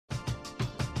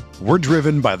We're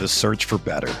driven by the search for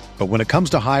better. But when it comes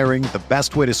to hiring, the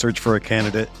best way to search for a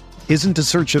candidate isn't to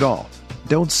search at all.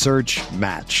 Don't search,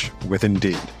 match with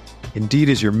Indeed. Indeed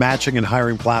is your matching and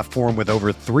hiring platform with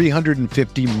over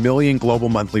 350 million global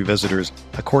monthly visitors,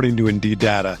 according to Indeed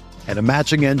data, and a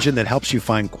matching engine that helps you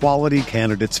find quality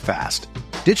candidates fast.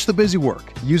 Ditch the busy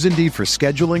work. Use Indeed for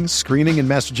scheduling, screening, and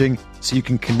messaging so you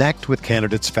can connect with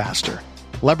candidates faster.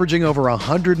 Leveraging over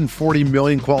 140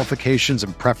 million qualifications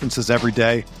and preferences every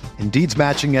day, Indeed's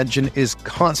matching engine is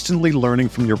constantly learning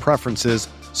from your preferences,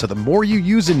 so the more you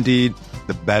use Indeed,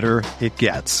 the better it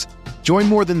gets. Join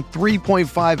more than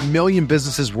 3.5 million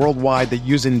businesses worldwide that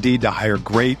use Indeed to hire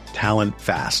great talent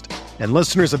fast. And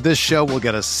listeners of this show will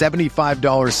get a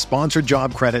 $75 sponsored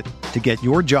job credit to get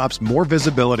your jobs more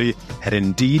visibility at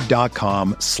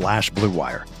Indeed.com/Blue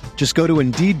Wire. Just go to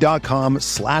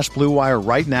Indeed.com/Blue Wire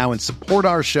right now and support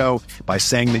our show by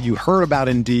saying that you heard about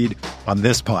Indeed on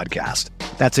this podcast.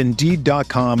 That's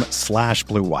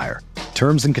Indeed.com/Blue Wire.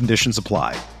 Terms and conditions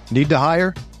apply. Need to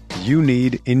hire? You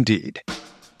need Indeed.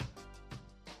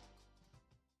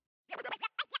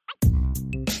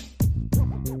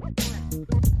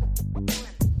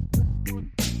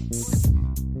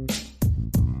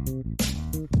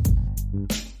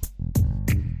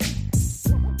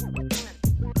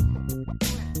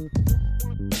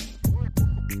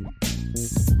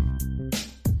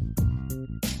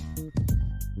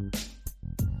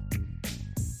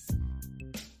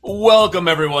 Welcome,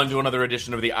 everyone, to another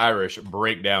edition of the Irish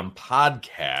Breakdown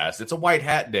Podcast. It's a white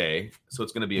hat day, so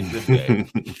it's going to be a good day.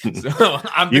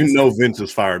 Vince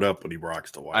is fired up when he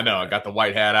rocks the white hat. I know. I got the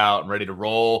white hat out and ready to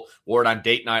roll. Wore it on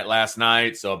date night last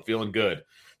night, so I'm feeling good.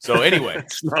 So anyway.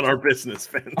 It's not our business,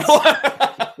 Vince.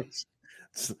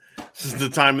 This is the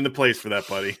time and the place for that,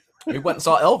 buddy. We went and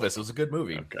saw Elvis. It was a good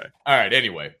movie. Okay. All right,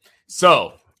 anyway.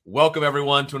 So welcome,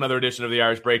 everyone, to another edition of the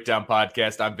Irish Breakdown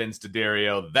Podcast. I'm Vince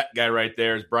D'Addario. That guy right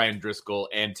there is Brian Driscoll.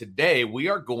 And today we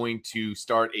are going to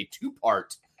start a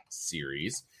two-part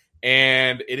series,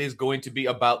 and it is going to be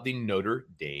about the Notre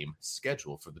Dame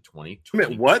schedule for the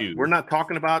 2022. What? We're not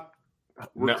talking about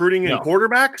recruiting and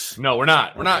quarterbacks? No, we're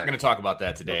not. We're not going to talk about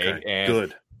that today. Okay, and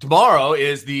good. Tomorrow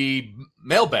is the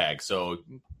mailbag, so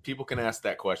people can ask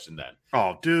that question then.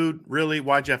 Oh, dude, really?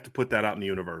 Why'd you have to put that out in the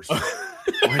universe? Why'd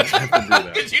you have to do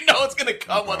that? Because you know it's going to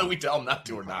come whether we tell them not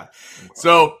to or not.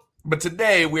 So, but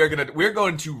today we're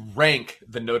going to rank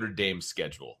the Notre Dame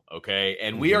schedule, okay?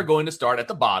 And we are going to start at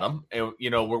the bottom, and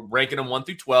we're ranking them 1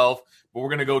 through 12, but we're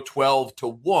going to go 12 to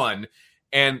 1.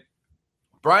 And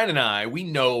Brian and I, we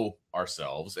know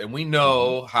ourselves, and we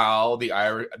know how the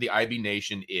IB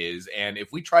Nation is, and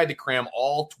if we tried to cram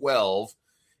all 12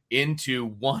 into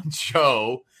one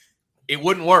show, it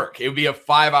wouldn't work. It would be a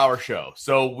 5-hour show.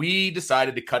 So we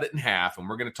decided to cut it in half, and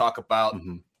we're going to talk about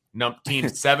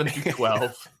teams 7 through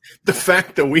 12. The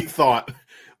fact that we thought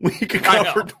we could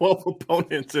cover 12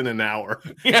 opponents in an hour.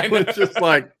 Yeah, it's just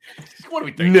like, what are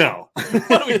we thinking? No.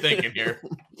 What are we thinking here?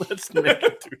 Let's make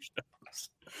it 2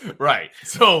 shows. Right.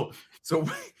 So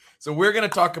we're going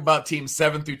to talk about teams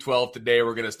 7 through 12 today.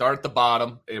 We're going to start at the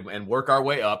bottom and work our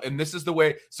way up. And this is the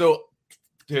way. So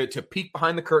to peek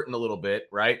behind the curtain a little bit,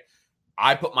 right?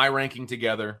 I put my ranking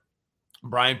together.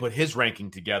 Brian put his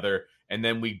ranking together. And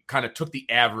then we kind of took the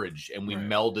average and we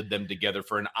melded them together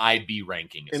for an IB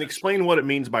ranking. And explain what it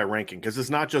means by ranking, because it's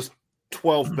not just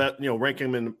 12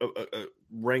 ranking them in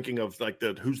ranking of like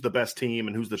who's the best team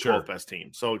and who's the 12th best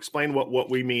team. So explain what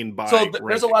we mean by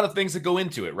there's a lot of things that go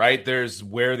into it, right? There's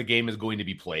where the game is going to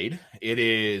be played. It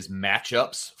is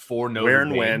matchups for Notre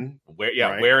Dame.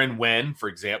 Where and when, for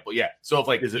example. Yeah. So if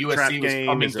like USC was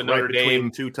coming to Notre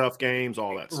Dame, 2 tough games,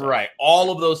 all that stuff. Right.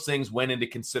 All of those things went into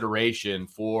consideration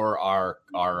for our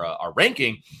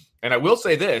ranking. And I will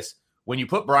say this. When you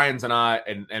put Brian's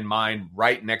and mine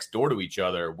right next door to each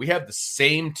other, we have the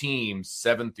same teams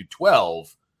 7 through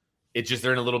 12. It's just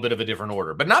they're in a little bit of a different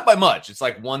order, but not by much. It's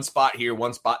like one spot here,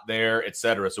 one spot there,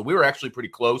 etc. So we were actually pretty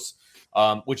close,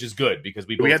 which is good because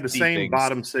we had the same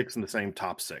bottom 6 and the same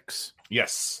top 6.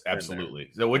 Yes,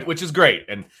 absolutely. So which is great,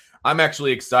 and I'm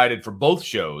actually excited for both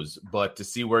shows, but to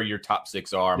see where your top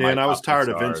 6 are. Yeah, and I was tired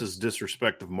of Vince's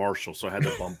disrespect of Marshall, so I had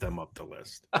to bump them up the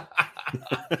list.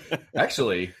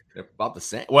 Actually, they're about the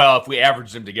same. Well, if we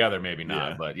average them together, maybe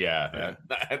not. But yeah.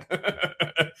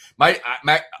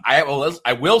 I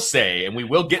will say, and we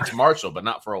will get to Marshall, but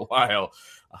not for a while.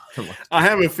 I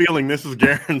have a feeling this is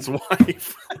Garen's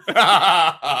wife.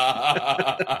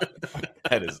 That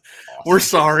is awesome. We're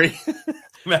sorry.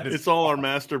 It's all our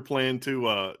master plan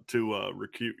to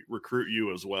recruit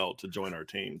you as well to join our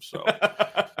team. So,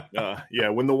 yeah,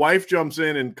 when the wife jumps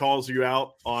in and calls you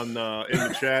out on in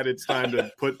the chat, it's time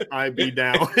to put IB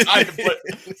down.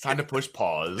 It's time to push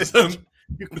pause.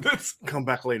 Come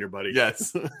back later, buddy.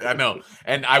 Yes, I know.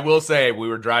 And I will say, we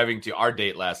were driving to our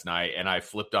date last night, and I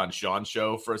flipped on Sean's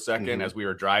show for a second as we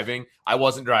were driving. I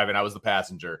wasn't driving; I was the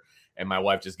passenger. And my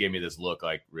wife just gave me this look,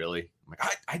 like, "Really?" I'm like,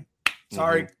 "I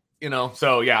sorry."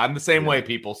 So yeah, I'm the same way,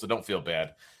 people. So don't feel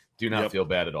bad. Do not feel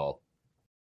bad at all.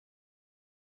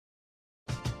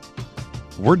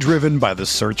 We're driven by the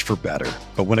search for better.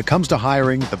 But when it comes to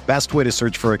hiring, the best way to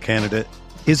search for a candidate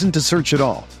isn't to search at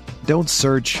all. Don't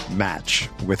search, match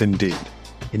with Indeed.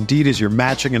 Indeed is your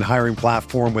matching and hiring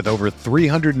platform with over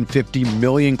 350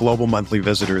 million global monthly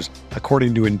visitors,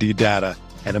 according to Indeed data,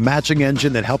 and a matching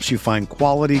engine that helps you find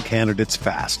quality candidates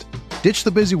fast. Ditch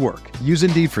the busy work. Use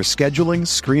Indeed for scheduling,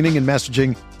 screening, and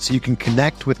messaging so you can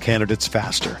connect with candidates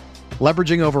faster.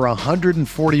 Leveraging over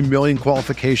 140 million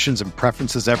qualifications and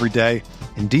preferences every day,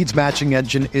 Indeed's matching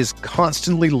engine is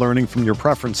constantly learning from your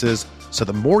preferences, so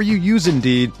the more you use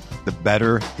Indeed, the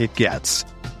better it gets.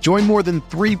 Join more than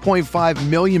 3.5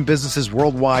 million businesses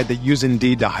worldwide that use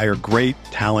Indeed to hire great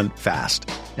talent fast.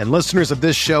 And listeners of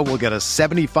this show will get a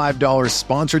 $75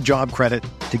 sponsored job credit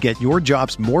to get your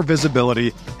jobs more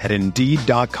visibility at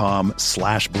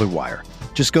Indeed.com/Blue Wire.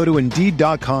 Just go to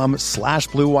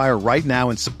Indeed.com/Blue Wire right now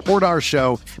and support our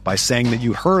show by saying that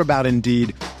you heard about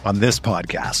Indeed on this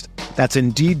podcast. That's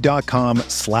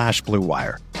Indeed.com/Blue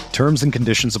Wire. Terms and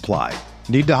conditions apply.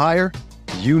 Need to hire?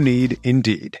 You need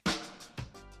Indeed.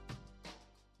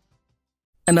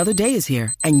 Another day is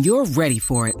here, and you're ready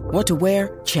for it. What to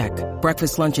wear? Check.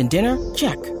 Breakfast, lunch, and dinner?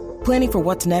 Check. Planning for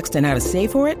what's next and how to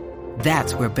save for it?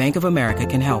 That's where Bank of America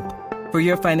can help. For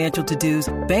your financial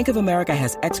to-dos, Bank of America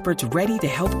has experts ready to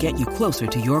help get you closer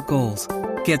to your goals.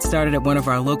 Get started at one of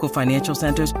our local financial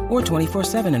centers or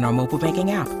 24/7 in our mobile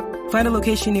banking app. Find a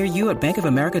location near you at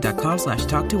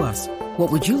bankofamerica.com/talktous.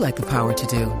 What would you like the power to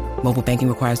do? Mobile banking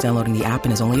requires downloading the app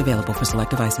and is only available for select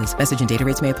devices. Message and data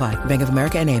rates may apply. Bank of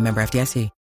America N.A., member FDIC.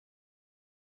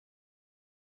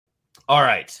 All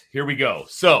right, here we go.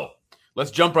 So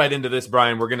let's jump right into this,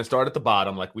 Brian. We're going to start at the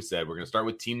bottom. Like we said, we're going to start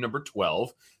with team number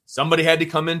 12. Somebody had to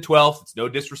come in 12th. It's no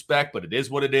disrespect, but it is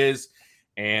what it is.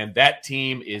 And that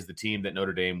team is the team that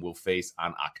Notre Dame will face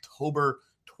on October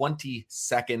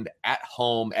 22nd at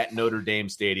home at Notre Dame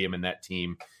Stadium. And that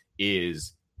team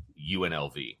is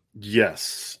UNLV.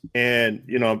 Yes. And,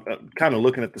 I'm kind of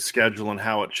looking at the schedule and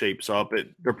how it shapes up.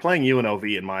 They're playing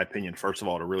UNLV, in my opinion, first of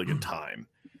all, at a really good time.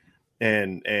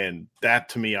 And that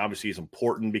to me obviously is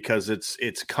important because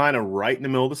it's kind of right in the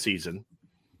middle of the season.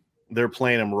 They're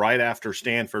playing them right after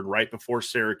Stanford, right before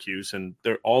Syracuse, and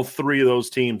all three of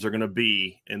those teams are going to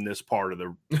be in this part of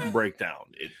the breakdown.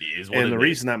 It is, and the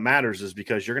reason that matters is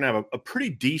because you're going to have a pretty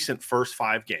decent first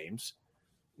 5 games.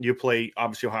 You play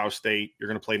obviously Ohio State. You're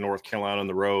going to play North Carolina on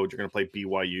the road. You're going to play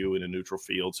BYU in a neutral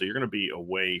field, so you're going to be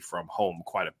away from home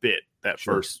quite a bit that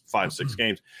first 5-6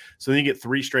 games. So then you get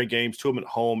 3 straight games, 2 of them at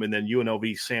home, and then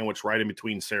UNLV sandwiched right in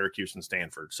between Syracuse and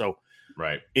Stanford. So,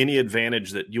 any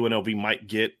advantage that UNLV might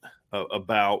get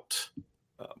about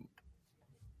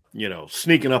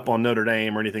sneaking up on Notre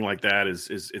Dame or anything like that is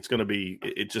it's going to be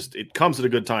it comes at a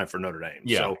good time for Notre Dame.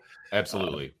 Yeah, so,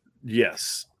 absolutely.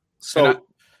 Yes. So.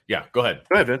 Yeah, go ahead.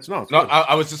 Go ahead, Vince. No,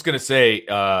 I was just going to say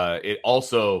it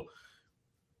also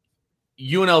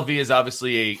UNLV is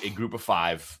obviously a group of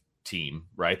 5 team,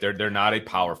 right? They're not a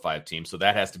Power 5 team, so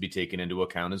that has to be taken into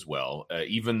account as well.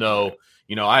 Even though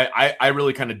I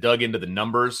really kind of dug into the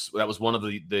numbers. That was one of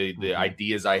the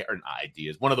ideas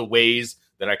one of the ways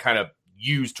that I kind of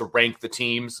used to rank the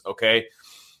teams. Okay,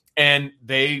 and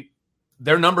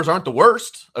their numbers aren't the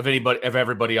worst of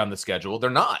everybody on the schedule. They're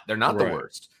not the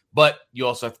worst. But you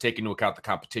also have to take into account the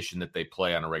competition that they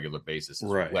play on a regular basis as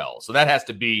well. So that has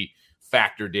to be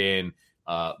factored in.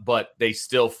 But they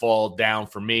still fall down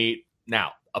for me.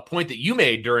 Now, a point that you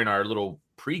made during our little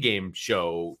pregame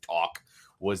show talk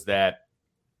was that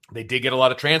they did get a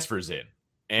lot of transfers in.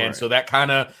 And so that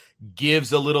kind of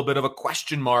gives a little bit of a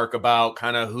question mark about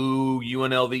kind of who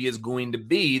UNLV is going to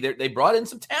be. They brought in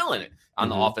some talent on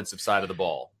the offensive side of the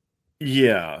ball.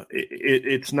 Yeah,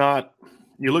 it's not –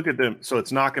 you look at them, so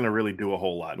it's not going to really do a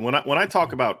whole lot. And when I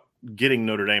talk about getting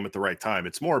Notre Dame at the right time,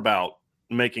 it's more about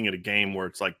making it a game where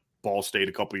it's like Ball State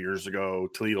a couple years ago,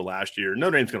 Toledo last year.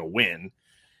 Notre Dame's going to win.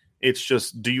 It's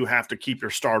just, do you have to keep your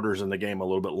starters in the game a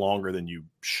little bit longer than you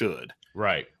should?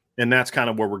 Right. And that's kind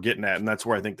of where we're getting at. And that's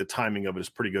where I think the timing of it is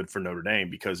pretty good for Notre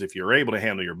Dame, because if you're able to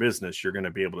handle your business, you're going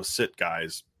to be able to sit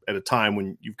guys at a time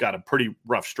when you've got a pretty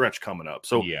rough stretch coming up.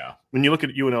 So yeah, when you look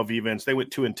at UNLV, Vince, they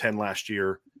went 2-10 last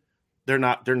year.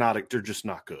 They're just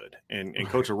not good. And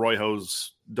Coach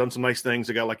Arroyo's done some nice things.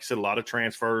 They got, like you said, a lot of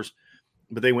transfers,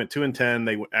 but they went 2-10.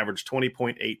 They averaged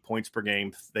 20.8 points per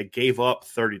game. They gave up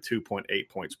 32.8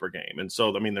 points per game. And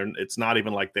so, I mean, it's not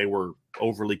even like they were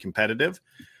overly competitive.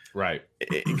 Right.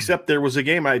 Except there was a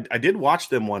game I did watch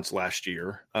them once last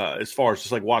year, as far as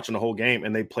just like watching the whole game,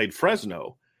 and they played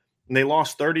Fresno, and they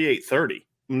lost 38-30.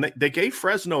 They gave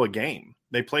Fresno a game.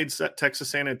 They played Texas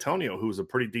San Antonio, who was a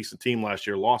pretty decent team last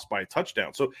year, lost by a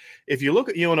touchdown. So if you look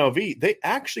at UNLV, they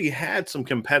actually had some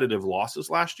competitive losses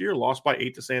last year, lost by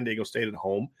 8 to San Diego State at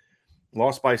home,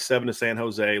 lost by 7 to San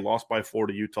Jose, lost by 4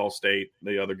 to Utah State,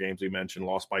 the other games we mentioned,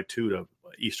 lost by 2 to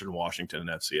Eastern Washington,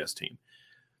 an FCS team.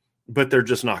 But they're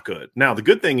just not good. Now, the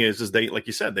good thing is they, like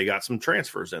you said, they got some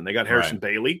transfers in. They got Harrison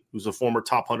Bailey, who's a former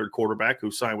top 100 quarterback who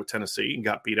signed with Tennessee and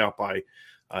got beat out by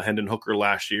Hendon Hooker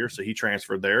last year, so he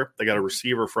transferred there. They got a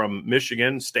receiver from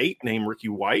Michigan State named Ricky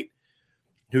White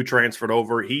who transferred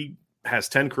over. He has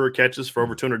 10 career catches for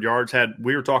over 200 yards.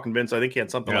 We were talking, Vince, I think he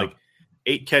had something like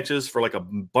 8 catches for like a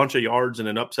bunch of yards in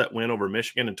an upset win over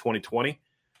Michigan in 2020.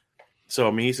 So,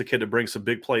 I mean, he's a kid that brings some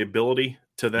big playability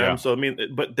to them. Yeah. So, I mean,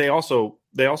 but they also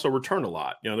return a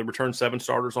lot. You know, they return 7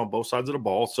 starters on both sides of the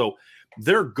ball. So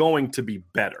they're going to be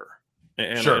better.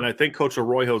 And I think Coach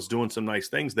Arroyo's doing some nice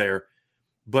things there.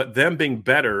 But them being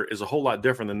better is a whole lot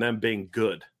different than them being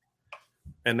good.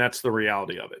 And that's the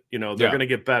reality of it. You know, they're going to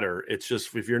get better. It's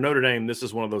just, if you're Notre Dame, this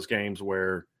is one of those games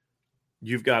where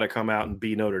you've got to come out and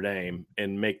be Notre Dame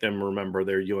and make them remember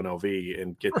their UNLV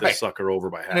and get this sucker over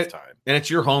by halftime. And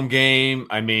it's your home game.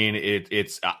 I mean,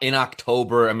 it's in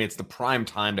October. I mean, it's the prime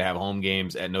time to have home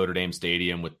games at Notre Dame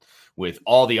Stadium with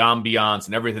all the ambiance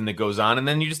and everything that goes on. And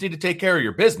then you just need to take care of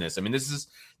your business. I mean,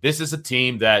 this is a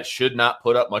team that should not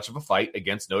put up much of a fight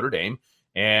against Notre Dame,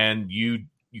 and you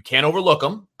can't overlook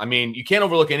them. I mean, you can't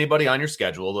overlook anybody on your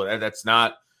schedule. That's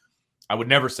not – I would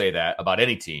never say that about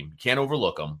any team. You can't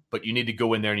overlook them, but you need to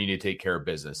go in there and you need to take care of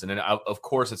business. And then, of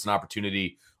course, it's an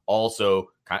opportunity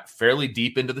also fairly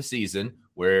deep into the season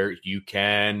where you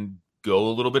can go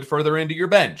a little bit further into your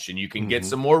bench and you can get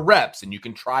some more reps and you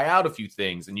can try out a few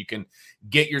things and you can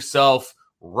get yourself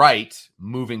right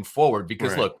moving forward.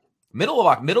 Because, look,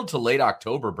 middle to late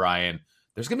October, Brian,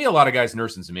 there's going to be a lot of guys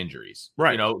nursing some injuries.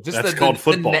 Right. You know, just that's called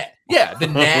football. The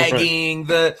nagging,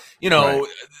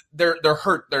 they're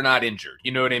hurt. They're not injured.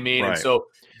 You know what I mean? Right. And so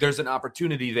there's an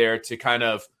opportunity there to kind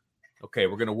of, okay,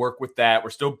 we're going to work with that.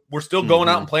 We're still going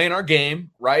out and playing our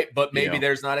game. Right. But maybe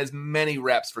there's not as many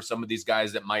reps for some of these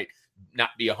guys that might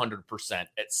not be 100%,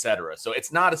 et cetera. So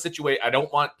it's not a situation. I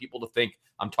don't want people to think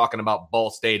I'm talking about Ball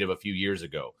State of a few years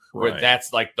ago, where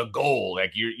that's like the goal.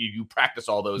 Like you practice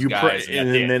all those guys,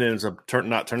 and then it ends up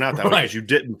not turn out that way because you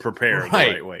didn't prepare the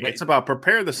right way. It's about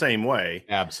prepare the same way,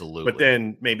 absolutely. But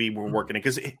then maybe we're working it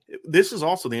because this is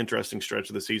also the interesting stretch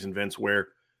of the season, Vince, where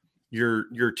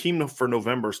your team for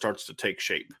November starts to take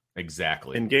shape.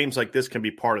 Exactly, and games like this can be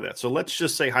part of that. So let's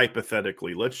just say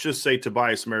hypothetically,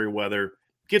 Tobias Merriweather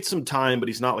get some time, but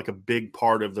he's not like a big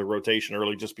part of the rotation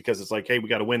early just because it's like, hey, we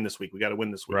got to win this week.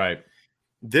 Right.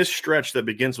 This stretch that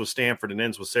begins with Stanford and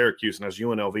ends with Syracuse and has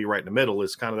UNLV right in the middle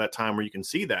is kind of that time where you can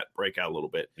see that breakout a little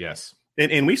bit. Yes.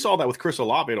 And we saw that with Chris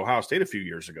Olave at Ohio State a few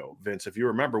years ago, Vince. If you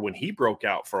remember when he broke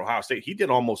out for Ohio State, he did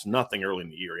almost nothing early in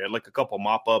the year. He had like a couple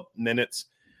mop-up minutes.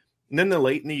 And then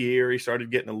late in the year, he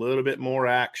started getting a little bit more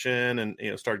action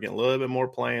and started getting a little bit more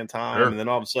playing time. Sure. And then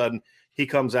all of a sudden, he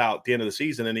comes out at the end of the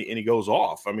season and he goes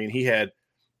off. I mean, he had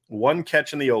 1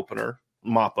 catch in the opener,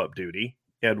 mop-up duty.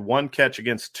 He had 1 catch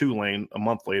against Tulane a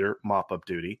month later, mop-up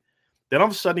duty. Then all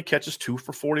of a sudden he catches 2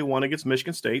 for 41 against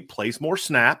Michigan State, plays more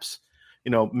snaps,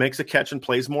 makes a catch and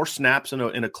plays more snaps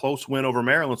in a close win over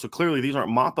Maryland. So clearly these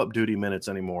aren't mop-up duty minutes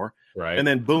anymore. Right. And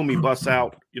then boom, he busts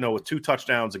out, with 2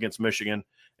 touchdowns against Michigan,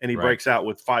 and he breaks out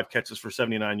with 5 catches for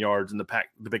 79 yards in the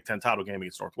Big Ten title game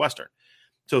against Northwestern.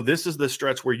 So this is the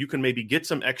stretch where you can maybe get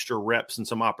some extra reps and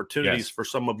some opportunities for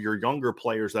some of your younger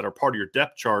players that are part of your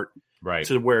depth chart, right?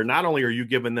 To where not only are you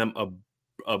giving them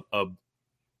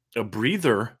a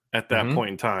breather at that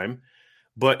point in time,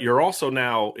 but you're also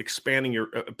now expanding your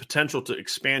potential to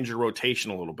expand your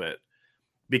rotation a little bit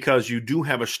because you do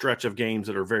have a stretch of games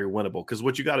that are very winnable. Because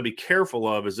what you got to be careful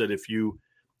of is that if you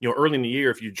early in the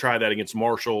year, if you try that against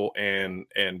Marshall and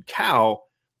Cal,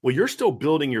 well, you're still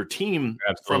building your team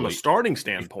from a starting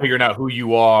standpoint. Figuring out who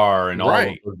you are and all of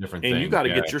those different things. And you got to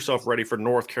get yourself ready for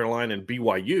North Carolina and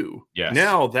BYU. Yes.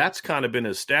 Now that's kind of been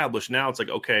established. Now it's like,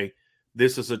 okay,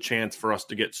 this is a chance for us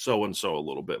to get so-and-so a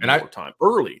little bit more time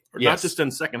early. Or not just in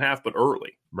the second half, but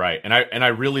early. Right. And I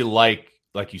really like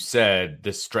like you said,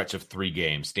 this stretch of 3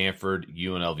 games, Stanford,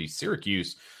 UNLV,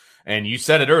 Syracuse. And you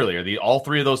said it earlier, all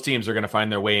 3 of those teams are going to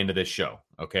find their way into this show.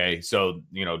 Okay. So,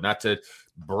 not to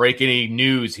break any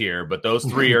news here, but those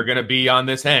 3 are going to be on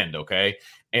this end. Okay.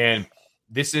 And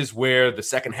this is where the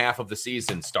second half of the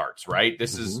season starts, right?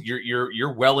 This is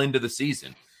you're well into the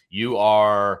season. You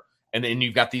are, and then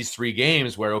you've got these 3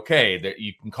 games where, okay, that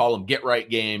you can call them get right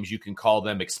games. You can call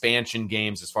them expansion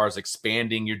games as far as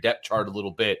expanding your depth chart a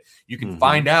little bit. You can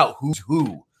find out who's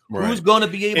who. Right. Who's going to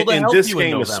be able to help this you game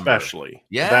in November? especially?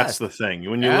 Yeah, that's the thing.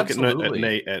 When you look at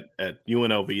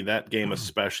UNLV, that game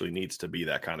especially needs to be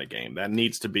that kind of game. That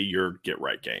needs to be your get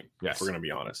right game. Yes, if we're going to be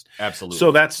honest. Absolutely.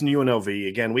 So that's UNLV.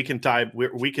 Again, we can dive.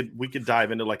 We could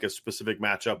dive into like a specific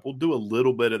matchup. We'll do a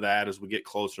little bit of that as we get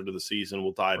closer to the season.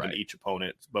 We'll dive into each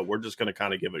opponent, but we're just going to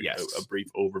kind of give a brief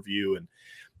overview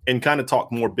and kind of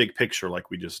talk more big picture like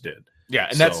we just did. Yeah,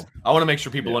 and I want to make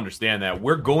sure people understand that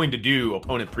we're going to do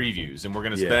opponent previews, and we're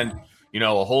going to spend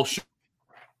a whole show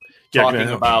talking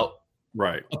about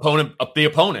the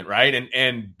opponent, right?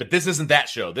 But this isn't that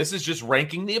show. This is just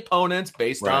ranking the opponents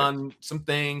based on some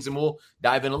things, and we'll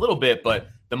dive in a little bit. But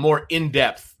the more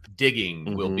in-depth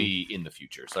digging will be in the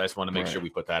future. So I just want to make sure we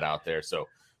put that out there so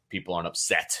people aren't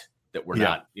upset that we're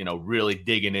not, really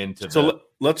digging into. So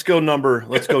let's go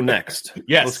next.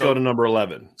 Yes. Let's go to number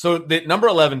 11. So the number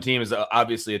 11 team is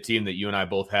obviously a team that you and I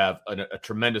both have a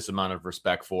tremendous amount of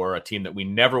respect for, a team that we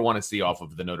never want to see off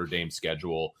of the Notre Dame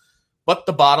schedule. But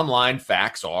the bottom line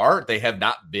facts are they have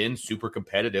not been super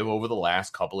competitive over the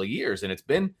last couple of years. And it's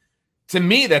been, to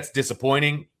me, that's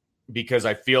disappointing. Because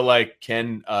I feel like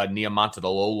Ken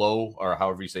Niumatalolo, or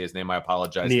however you say his name, I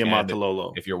apologize,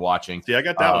 Niumatalolo, if you're watching. See, I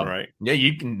got that one right. Yeah,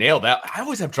 you can nail that. I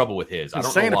always have trouble with his. I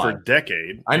don't know why. For a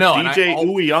decade. I know. DJ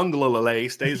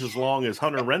Uiagalelei stays as long as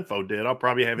Hunter Renfro did. I'll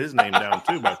probably have his name down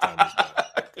too by the time he's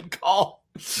done. Good call.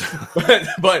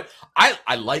 but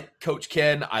I like Coach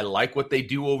Ken. I like what they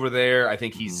do over there. I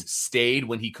think he's stayed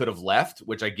when he could have left,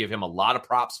 which I give him a lot of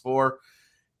props for.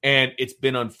 And it's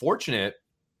been unfortunate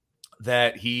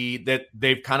that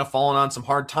they've kind of fallen on some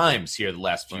hard times here the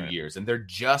last few years, and they're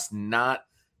just not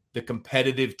the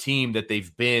competitive team that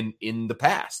they've been in the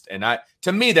past. And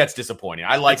to me, that's disappointing.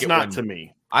 I like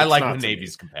when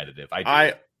Navy's competitive.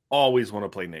 I always want to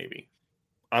play Navy.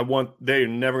 They're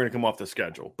never going to come off the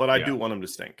schedule, but I do want them to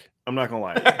stink. I'm not going to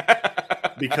lie to you,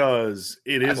 because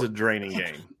it is a draining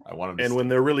game. I want them to and stink. When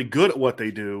they're really good at what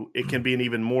they do, it can be an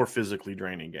even more physically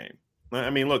draining game. I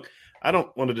mean, look, I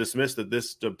don't want to dismiss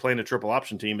that playing a triple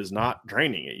option team is not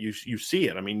draining it. You see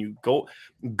it. I mean, you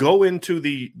go into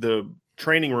the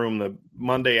training room the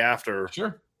Monday after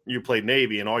you play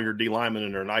Navy, and all your D linemen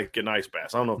in there get ice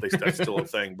baths. I don't know if that's still a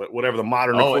thing, but whatever the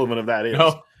modern equivalent of that is.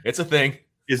 No, it's a thing.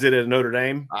 Is it at Notre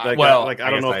Dame? I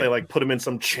don't know if they put them in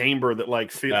some chamber that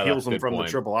heals them from the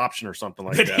triple option or something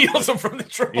like that. Heals them from the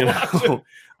triple option.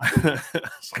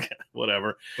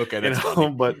 Whatever. Okay, that's funny.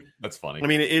 But that's funny. I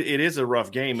mean, it is a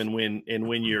rough game, and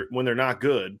when they're not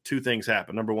good, 2 things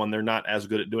happen. Number 1, they're not as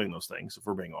good at doing those things, if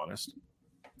we're being honest.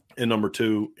 And number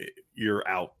 2, you're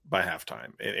out by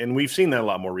halftime, and we've seen that a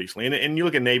lot more recently. And you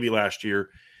look at Navy last year.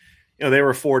 They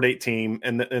were a 4-8 team,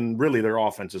 and really their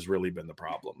offense has really been the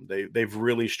problem. They've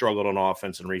really struggled on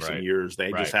offense in recent years.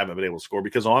 They just haven't been able to score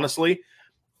because, honestly,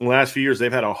 in the last few years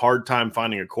they've had a hard time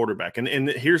finding a quarterback. And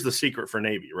here's the secret for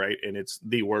Navy, right? And it's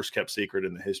the worst kept secret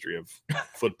in the history of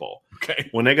football. Okay,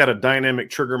 when they got a dynamic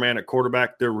trigger man at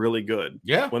quarterback, they're really good.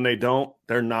 Yeah. When they don't,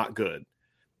 they're not good.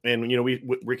 And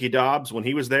Ricky Dobbs, when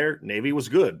he was there, Navy was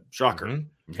good. Shocker. Mm-hmm.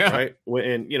 Yeah. Right.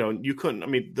 And you couldn't. I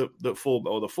mean, the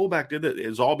fullback did it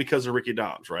is all because of Ricky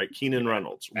Dobbs, right? Keenan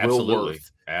Reynolds, absolutely, Will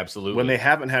Worth. Absolutely. When they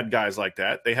haven't had guys like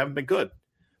that, they haven't been good.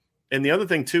 And the other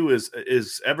thing too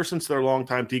is ever since their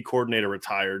longtime D coordinator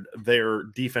retired, their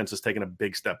defense has taken a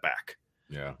big step back.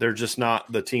 Yeah, they're just not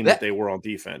the team that they were on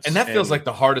defense. And that feels like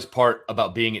the hardest part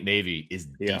about being at Navy is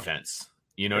defense.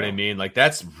 You know what I mean? Like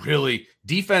that's really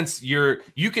defense. You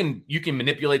can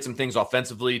manipulate some things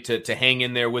offensively to hang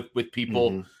in there with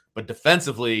people, but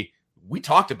defensively, we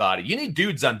talked about it. You need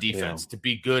dudes on defense to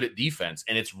be good at defense,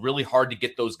 and it's really hard to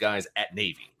get those guys at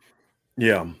Navy.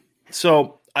 Yeah.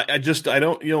 So I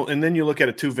don't, and then you look at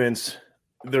it too, Vince.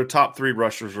 Their top 3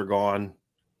 rushers are gone,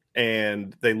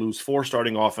 and they lose 4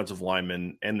 starting offensive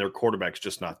linemen, and their quarterback's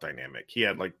just not dynamic. He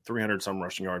had like 300 some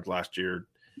rushing yards last year,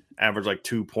 averaged like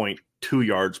 2.2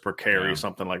 yards per carry,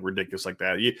 something like ridiculous like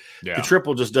that. The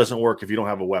triple just doesn't work if you don't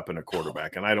have a weapon at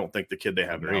quarterback, and I don't think the kid they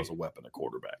have now is a weapon at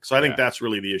quarterback. So I think that's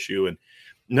really the issue. And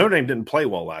Notre Dame didn't play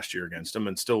well last year against them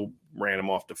and still ran them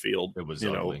off the field. It was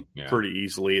pretty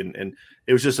easily. And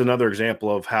it was just another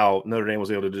example of how Notre Dame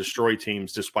was able to destroy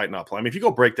teams despite not playing. I mean, if you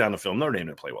go break down the film, Notre Dame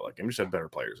didn't play well that game. We just had better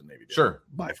players than Navy did. Sure.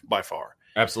 By far.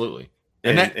 Absolutely.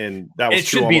 And that was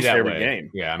true almost every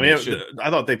game. Yeah, I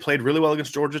thought they played really well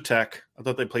against Georgia Tech. I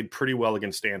thought they played pretty well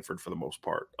against Stanford for the most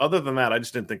part. Other than that, I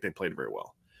just didn't think they played very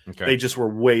well. Okay. They just were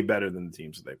way better than the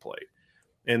teams that they played.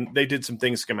 And they did some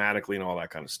things schematically and all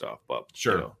that kind of stuff. But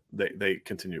sure, they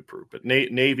continue to prove. But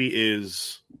Navy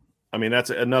is, I mean, that's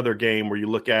another game where you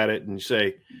look at it and you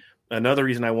say, another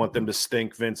reason I want them to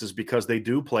stink, Vince, is because they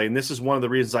do play. And this is one of the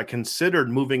reasons I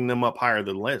considered moving them up higher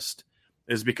than the list,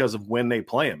 is because of when they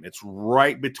play them. It's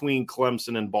right between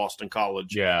Clemson and Boston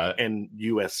College and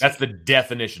USC. That's the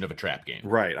definition of a trap game.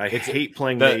 Right. I hate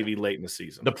playing Navy late in the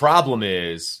season. The problem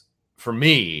is, for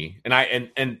me,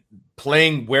 and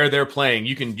playing where they're playing,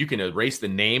 you can erase the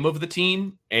name of the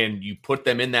team and you put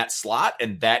them in that slot,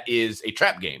 and that is a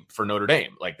trap game for Notre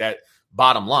Dame. Like that,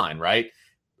 bottom line, right?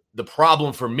 The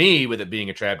problem for me with it being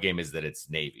a trap game is that it's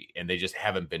Navy, and they just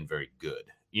haven't been very good.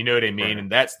 You know what I mean? Right.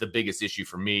 And that's the biggest issue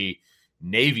for me,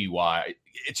 Navy-wise.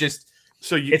 It's just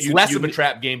it's less of a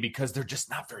trap game because they're just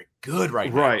not very good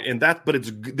right now. Right, but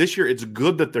it's this year. It's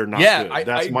good that they're not good.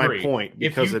 That's I my agree. point,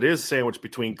 because it is sandwiched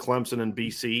between Clemson and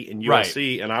BC and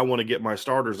USC, and I want to get my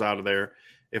starters out of there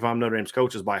if I'm Notre Dame's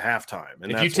coaches by halftime.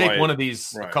 And if you take one of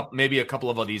these, maybe a couple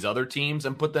of these other teams,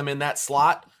 and put them in that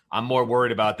slot, I'm more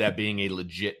worried about that being a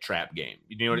legit trap game.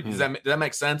 You know, does that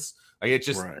make sense? Like, it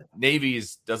just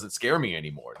Navy's doesn't scare me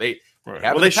anymore. They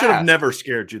should have never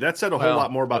scared you. That said a whole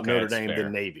lot more about Notre Dame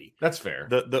than Navy. That's fair.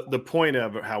 The point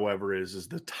of it, however, is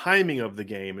the timing of the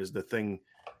game is the thing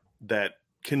that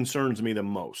concerns me the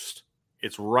most.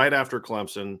 It's right after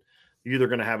Clemson. You're either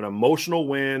going to have an emotional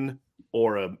win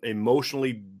or an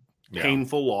emotionally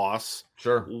painful loss.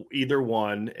 Sure, either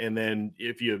one. And then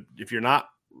if you're not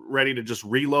ready to just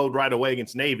reload right away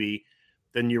against Navy,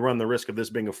 then you run the risk of this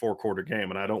being a 4-quarter game.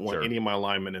 And I don't want any of my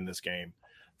linemen in this game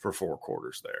for 4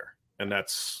 quarters there. And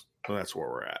that's where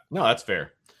we're at. No, that's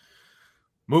fair.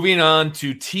 Moving on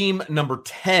to team number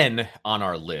 10 on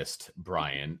our list,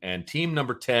 Brian. And team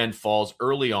number 10 falls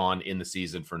early on in the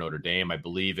season for Notre Dame. I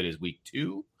believe it is week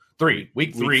 3,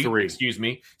 excuse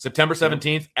me. September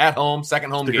 17th at home,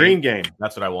 second home game. The green game.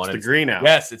 That's what I wanted. It's the green out.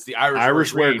 Yes, it's the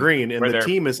Irish wear green. And the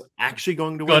team is actually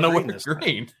going to wear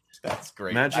green. That's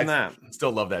great. Imagine that.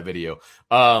 Still love that video.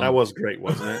 That was great,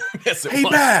 wasn't it? Yes, it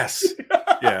was. Bass.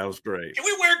 Yeah, it was great. Can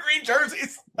we wear green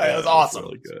jerseys? That was awesome.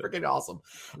 Really good. Freaking awesome.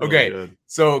 Really okay, good.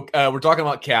 So we're talking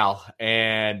about Cal,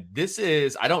 and this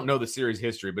is, I don't know the series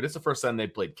history, but it's the first time they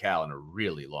played Cal in a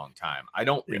really long time. I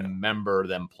don't remember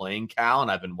them playing Cal,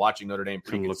 and I've been watching Notre Dame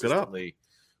pretty consistently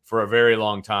for a very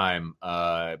long time.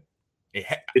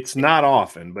 It's not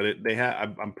often, but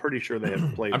I'm pretty sure they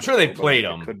have played. I'm sure they played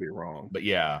them. I could be wrong, but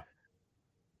yeah.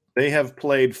 They have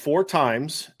played 4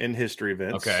 times in history,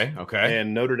 Vince. Okay.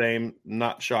 And Notre Dame,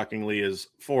 not shockingly, is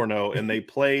 4-0. And they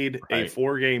played a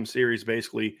 4-game series,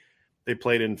 basically. They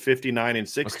played in 59 and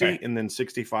 60, and then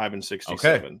 65 and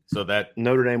 67. Okay. So that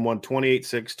Notre Dame won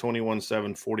 28-6,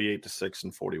 21-7, 48-6,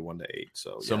 and 41-8.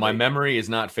 So my memory is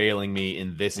not failing me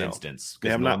in this instance.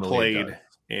 They have not played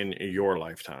in your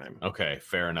lifetime. Okay,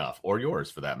 fair enough. Or yours,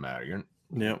 for that matter.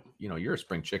 You're a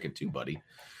spring chicken too, buddy.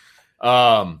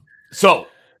 So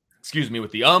excuse me with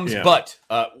the but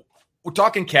we're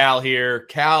talking Cal here.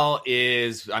 Cal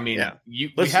is, let's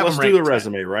do the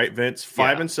resume, right, Vince?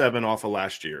 5-7 off of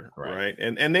last year, right?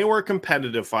 And they were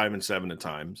competitive 5-7 at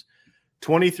times.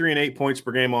 23 and 8 points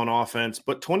per game on offense,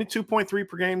 but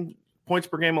 22.3 points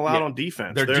per game allowed on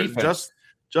defense. Their defense.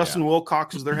 Justin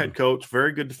Wilcox is their head coach,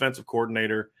 very good defensive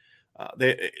coordinator.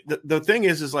 The thing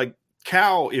is like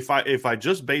Cal, if I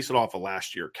just base it off of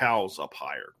last year, Cal's up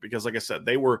higher because, like I said,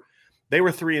 they were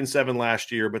 3-7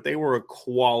 last year, but they were a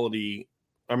quality.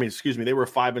 They were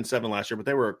 5-7 last year, but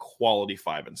they were a quality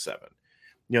 5-7.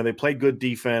 They played good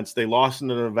defense. They lost to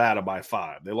Nevada by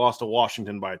 5. They lost to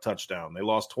Washington by a touchdown. They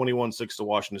lost 21-6 to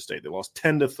Washington State. They lost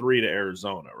 10-3 to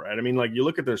Arizona, right? You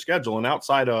look at their schedule, and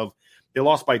outside of they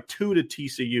lost by 2 to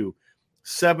TCU,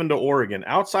 7 to Oregon.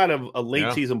 Outside of a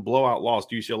late season blowout loss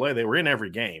to UCLA, they were in every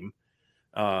game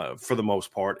for the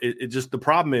most part. It just, the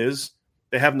problem is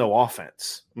they have no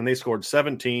offense. They scored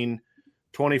 17,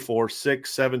 24,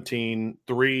 6, 17,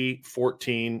 3,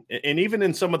 14. And even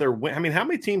in some of their win, how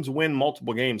many teams win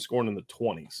multiple games scoring in the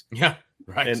 20s? Yeah,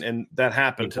 right. And that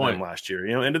happened to them last year.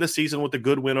 End of the season with a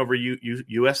good win over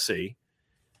USC.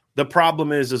 The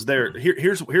problem is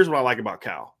here's what I like about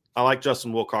Cal. I like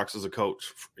Justin Wilcox as a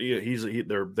coach.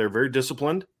 They're very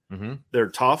disciplined. Mm-hmm. They're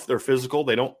tough. They're physical.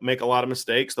 They don't make a lot of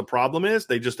mistakes. The problem is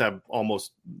they just have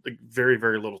almost very,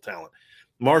 very little talent.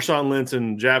 Marshawn Lynch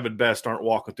and Javid Best aren't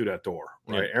walking through that door,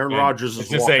 right? Yeah. Aaron Rodgers is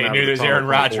just walking saying, out of the there's tunnel Aaron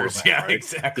playing Rodgers. quarterback, Yeah, right?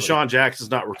 exactly. Deshaun Jackson's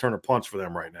not returning punch for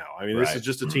them right now. I mean, this is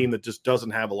just a team that just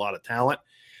doesn't have a lot of talent.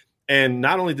 And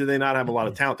not only do they not have a lot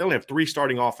of talent, they only have 3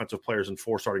 starting offensive players and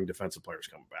 4 starting defensive players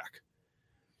coming back.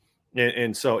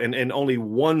 And only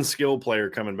 1 skilled player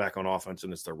coming back on offense,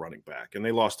 and it's their running back. And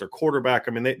they lost their quarterback.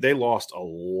 I mean, they lost a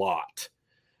lot.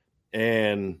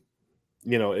 And,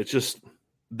 it's just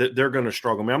they're going to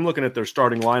struggle. I mean, I'm looking at their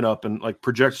starting lineup and like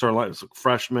project starting lineup. It's like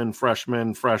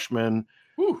freshman.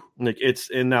 Whew. Like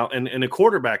and the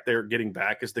quarterback they're getting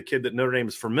back is the kid that Notre Dame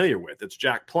is familiar with. It's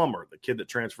Jack Plummer, the kid that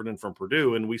transferred in from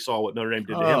Purdue. And we saw what Notre Dame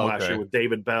did to him last year with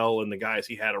David Bell and the guys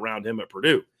he had around him at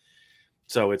Purdue.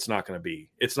 So it's not going to be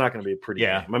a pretty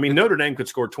game. I mean, Notre Dame could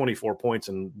score 24 points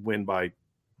and win by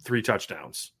 3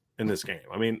 touchdowns in this game.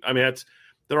 I mean, that's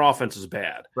their offense is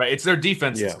bad. Right. It's their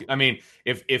defense. Yeah. I mean,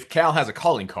 if Cal has a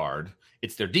calling card,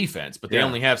 it's their defense, but they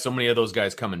only have so many of those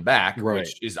guys coming back,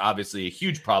 which is obviously a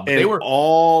huge problem. And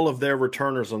all of their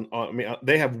returners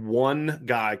they have 1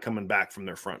 guy coming back from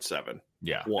their front 7.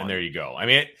 Yeah, 1. and there you go. I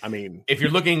mean, if you're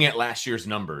looking at last year's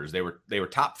numbers, they were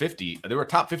top 50. They were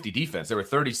top 50 defense. They were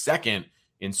 32nd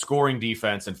in scoring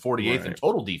defense and 48th in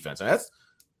total defense. And that's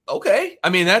okay.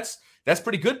 I mean, that's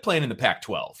pretty good playing in the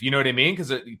Pac-12. You know what I mean?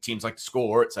 Because teams like to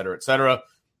score, et cetera, et cetera.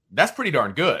 That's pretty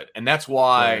darn good. And that's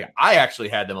why I actually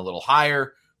had them a little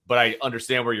higher, but I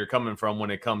understand where you're coming from when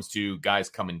it comes to guys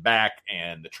coming back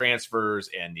and the transfers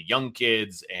and the young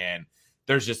kids. And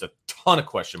there's just a ton of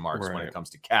question marks when it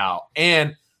comes to Cal.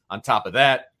 And on top of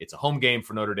that, it's a home game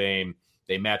for Notre Dame.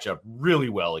 They match up really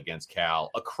well against Cal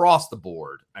across the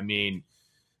board. I mean,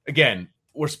 again,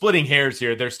 we're splitting hairs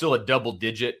here. They're still a double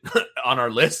digit on our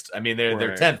list. I mean, they're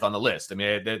 10th on the list. I mean,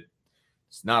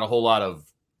 it's not a whole lot of,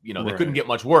 they couldn't get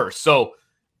much worse. So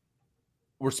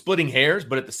we're splitting hairs,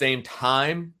 but at the same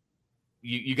time,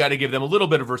 you got to give them a little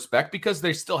bit of respect because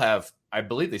I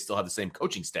believe they still have the same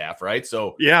coaching staff, right?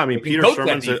 So yeah, I mean, Peter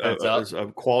Sherman's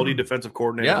a quality defensive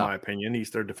coordinator, in my opinion.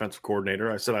 He's their defensive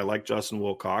coordinator. I said I like Justin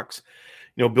Wilcox.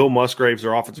 Bill Musgrave's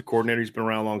their offensive coordinator. He's been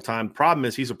around a long time. The problem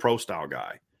is he's a pro-style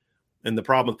guy. And the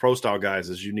problem with pro-style guys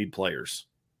is you need players.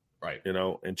 Right.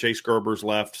 And Chase Gerber's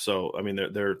left. So, I mean,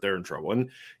 they're in trouble.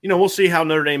 And, we'll see how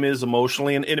Notre Dame is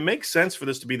emotionally. And it makes sense for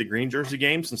this to be the green jersey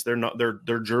game since they're not,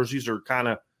 their jerseys are kind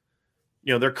of,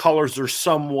 their colors are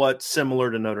somewhat similar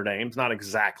to Notre Dame's. Not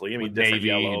exactly. I mean, different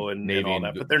yellow and all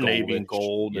that, but they're navy and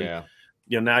gold. Yeah.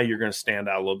 And, now you're going to stand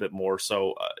out a little bit more.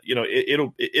 So,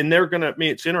 and they're going to,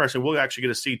 it's interesting. We'll actually get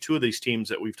to see 2 of these teams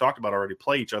that we've talked about already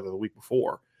play each other the week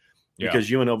before because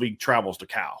UNLV travels to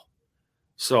Cal.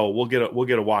 So we'll get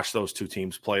to watch those 2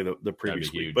 teams play the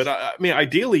previous week. But I mean,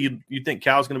 ideally, you'd think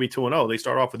Cal's going to be 2-0. They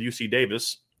start off with UC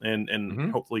Davis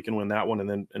and hopefully can win that one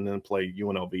and then play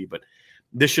UNLV. But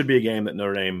this should be a game that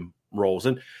Notre Dame rolls.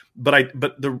 But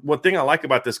the one thing I like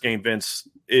about this game, Vince,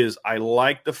 is I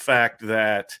like the fact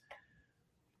that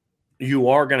you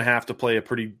are going to have to play a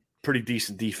pretty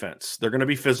decent defense. They're going to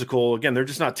be physical. Again, they're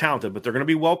just not talented, but they're going to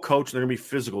be well coached. They're going to be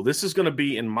physical. This is going to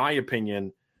be, in my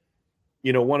opinion,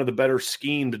 one of the better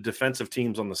schemed defensive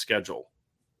teams on the schedule.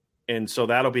 And so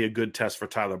that'll be a good test for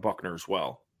Tyler Buchner as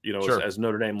well, as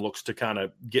Notre Dame looks to kind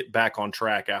of get back on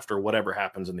track after whatever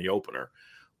happens in the opener,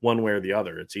 one way or the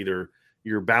other. It's either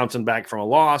you're bouncing back from a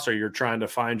loss or you're trying to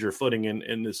find your footing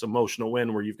in this emotional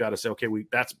win where you've got to say, okay,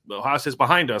 Ohio State's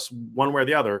behind us one way or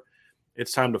the other.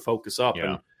 It's time to focus up.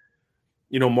 Yeah.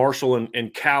 And, Marshall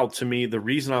and Cal, to me, the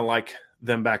reason I like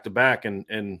them back to back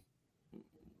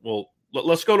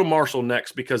let's go to Marshall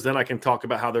next because then I can talk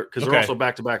about how they're also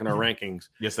back to back in our rankings.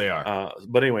 Yes, they are.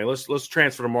 But anyway, let's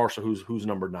transfer to Marshall, who's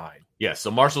number 9. Yes, so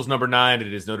Marshall's number 9.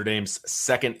 It is Notre Dame's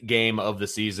second game of the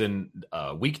season,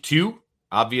 week 2,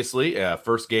 obviously,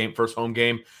 first home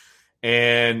game,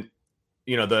 and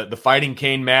the Fighting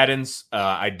Cane Maddens.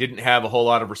 I didn't have a whole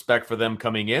lot of respect for them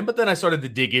coming in, but then I started to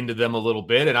dig into them a little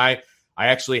bit, and I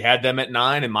actually had them at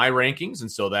 9 in my rankings, and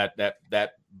so that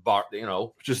bar,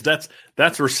 just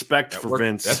that's respect for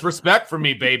Vince. That's respect for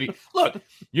me, baby. Look,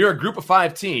 you're a group of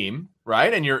 5 team,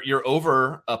 right? And you're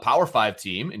over a Power 5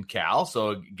 team in Cal,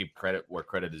 so give credit where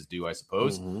credit is due, I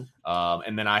suppose. Mm-hmm.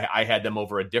 And then I had them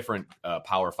over a different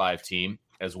Power 5 team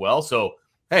as well. So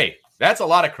hey, that's a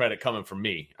lot of credit coming from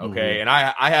me, okay? Mm-hmm. And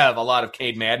I have a lot of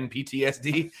Cade Madden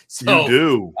PTSD. So you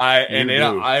do.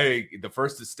 The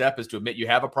first step is to admit you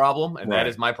have a problem, and that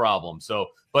is my problem. So,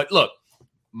 but look,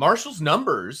 Marshall's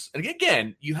numbers, and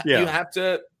again, you have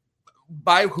to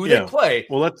by who they play.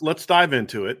 Well, let's dive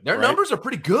into it. Their numbers are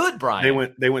pretty good, Brian.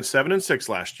 They went 7-6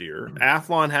 last year.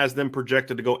 Athlon has them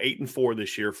projected to go 8-4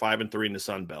 this year, 5-3 in the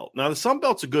Sun Belt. Now the Sun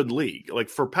Belt's a good league. Like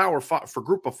for for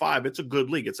Group of 5, it's a good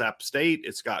league. It's App State.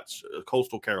 It's got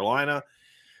Coastal Carolina.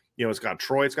 It's got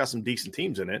Troy. It's got some decent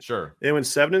teams in it. Sure. They went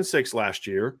 7-6 last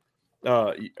year.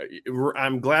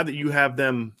 I'm glad that you have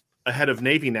them ahead of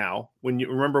Navy now. When you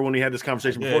remember when we had this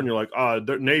conversation before, and you're like,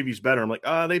 Navy's better. I'm like,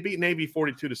 they beat Navy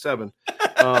 42-7.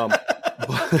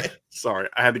 Sorry,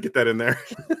 I had to get that in there.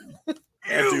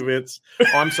 Vince.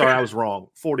 I'm sorry, I was wrong.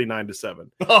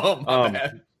 49-7. Oh my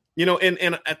bad.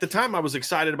 And at the time I was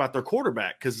excited about their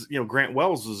quarterback because Grant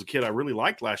Wells was a kid I really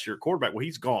liked last year at quarterback. Well,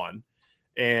 he's gone.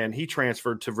 And he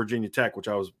transferred to Virginia Tech, which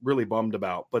I was really bummed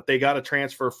about. But they got a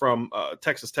transfer from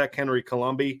Texas Tech, Henry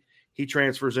Colombi. He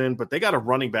transfers in, but they got a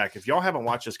running back. If y'all haven't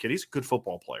watched this kid, he's a good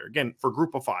football player. Again, for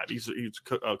Group of 5, he's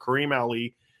Kareem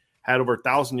Ali, had over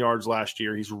 1,000 yards last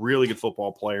year. He's a really good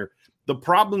football player. The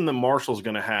problem that Marshall's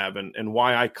going to have and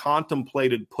why I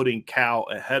contemplated putting Cal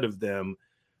ahead of them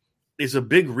is a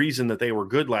big reason that they were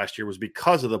good last year was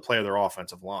because of the play of their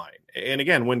offensive line. And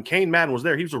again, when Kane Madden was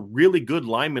there, he was a really good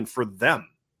lineman for them.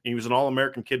 He was an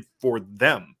All-American kid for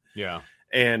them. Yeah.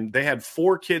 And they had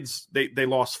 4 kids. They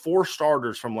lost 4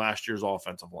 starters from last year's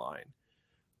offensive line.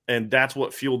 And that's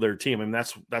what fueled their team. And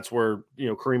that's where,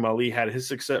 Kareem Ali had his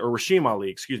success, or Rasheem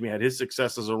Ali, had his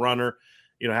success as a runner,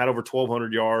 had over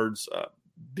 1,200 yards.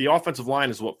 The offensive line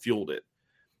is what fueled it.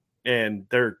 And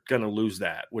they're going to lose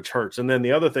that, which hurts. And then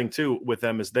the other thing, too, with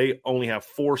them is they only have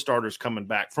 4 starters coming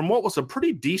back from what was a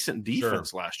pretty decent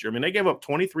defense last year. I mean, they gave up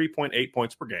 23.8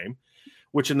 points per game,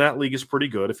 which in that league is pretty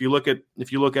good. If you look at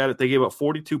it, they gave up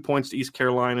 42 points to East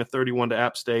Carolina, 31 to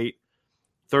App State,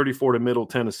 34 to Middle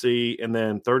Tennessee, and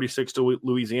then 36 to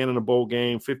Louisiana in a bowl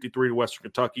game, 53 to Western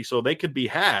Kentucky. So they could be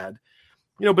had.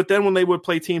 But then when they would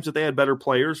play teams that they had better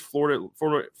players, Florida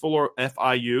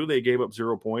FIU, they gave up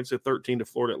 0 points, at 13 to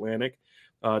Florida Atlantic,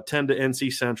 10 to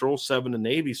NC Central, 7 to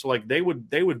Navy. So like they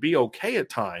would be okay at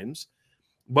times,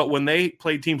 but when they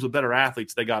played teams with better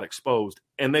athletes, they got exposed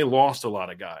and they lost a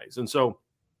lot of guys. And so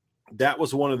that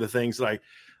was one of the things that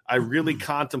I really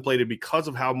contemplated because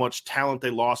of how much talent they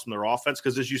lost from their offense.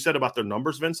 Because as you said about their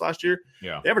numbers, Vince, last year,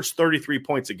 they averaged 33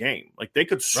 points a game. Like they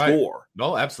could score. Right.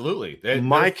 No, absolutely. They're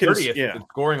 30th in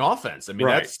scoring offense. I mean,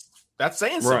 that's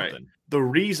saying something. Right. The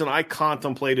reason I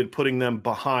contemplated putting them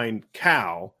behind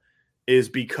Cal is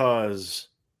because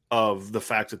of the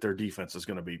fact that their defense is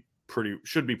going to be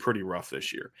should be pretty rough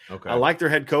this year. Okay. I like their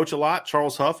head coach a lot,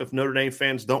 Charles Huff. If Notre Dame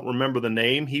fans don't remember the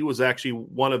name, he was actually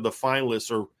one of the finalists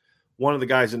or one of the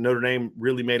guys that Notre Dame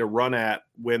really made a run at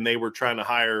when they were trying to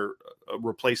hire a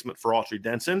replacement for Autry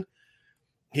Denson.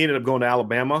 He ended up going to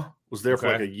Alabama, was there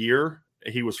for like a year.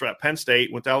 He was at Penn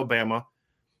State, went to Alabama,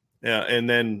 and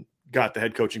then got the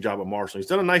head coaching job at Marshall. He's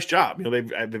done a nice job.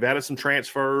 They've added some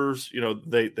transfers.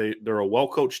 They're a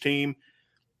well-coached team.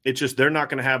 It's just they're not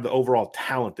going to have the overall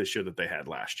talent this year that they had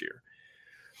last year.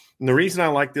 And the reason I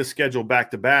like this schedule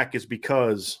back-to-back is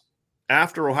because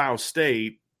after Ohio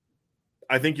State,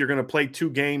 I think you're going to play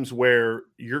 2 games where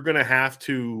you're going to have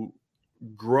to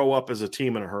grow up as a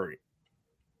team in a hurry.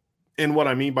 And what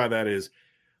I mean by that is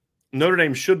Notre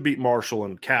Dame should beat Marshall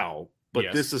and Cal, but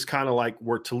this is kind of like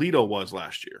where Toledo was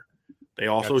last year. They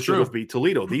also should have beat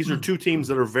Toledo. These are 2 teams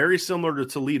that are very similar to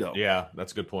Toledo. Yeah,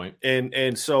 that's a good point.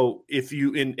 And so if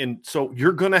you so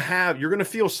you're going to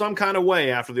feel some kind of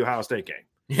way after the Ohio State game.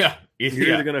 Yeah.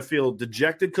 You're either going to feel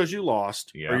dejected because you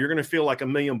lost, or you're going to feel like $1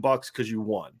 million because you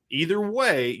won. Either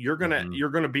way, you're going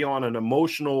to be on an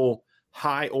emotional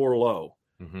high or low.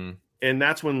 Mm-hmm. And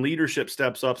that's when leadership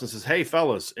steps up and says, hey,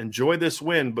 fellas, enjoy this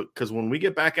win, because when we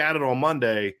get back at it on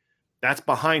Monday, that's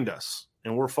behind us,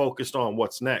 and we're focused on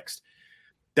what's next.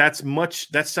 That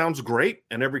sounds great,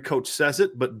 and every coach says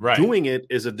it, but doing it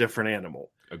is a different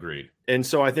animal. Agreed. And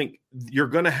so I think you're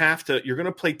going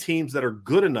to play teams that are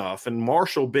good enough, and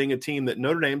Marshall being a team that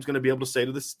Notre Dame's going to be able to say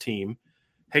to this team,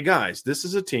 hey, guys, this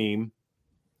is a team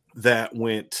that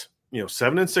went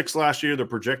 7-6 last year. They're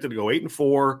projected to go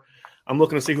 8-4. I'm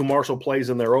looking to see who Marshall plays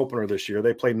in their opener this year.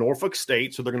 They play Norfolk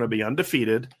State, so they're going to be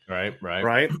undefeated.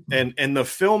 Right. And the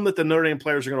film that the Notre Dame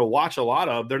players are going to watch a lot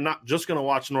of, they're not just going to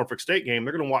watch the Norfolk State game.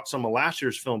 They're going to watch some of last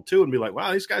year's film too and be like,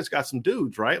 wow, these guys got some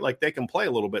dudes, right? Like they can play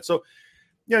a little bit. So,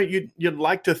 you'd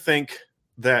like to think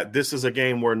that this is a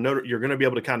game where you're going to be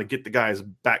able to kind of get the guys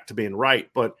back to being right,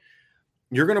 but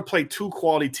you're going to play 2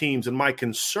 quality teams. And my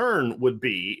concern would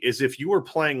be is if you were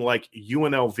playing like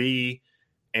UNLV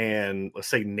and let's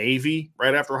say Navy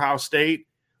right after Ohio State,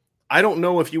 I don't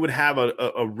know if you would have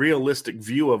a realistic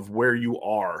view of where you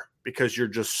are because you're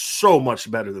just so much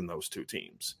better than those 2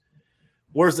 teams.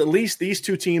 Whereas at least these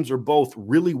two teams are both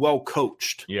really well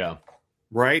coached. Yeah.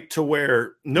 Right? To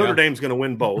where Notre Dame's going to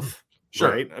win both.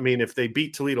 Sure. Right? I mean, if they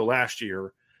beat Toledo last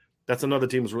year, that's another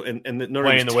team's and Notre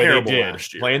playing Dame's the way they terrible did.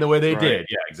 last year. Playing the way they right? did.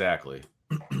 Yeah, exactly.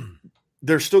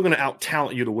 They're still going to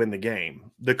out-talent you to win the game.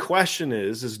 The question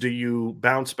is do you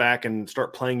bounce back and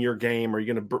start playing your game? Are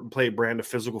you going to play a brand of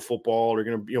physical football? Or are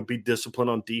you going to be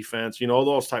disciplined on defense? All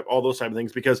those type of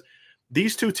things, because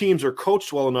these two teams are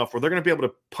coached well enough where they're going to be able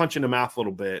to punch in the mouth a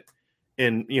little bit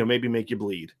and maybe make you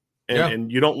bleed.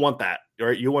 And you don't want that,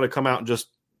 right? You want to come out and just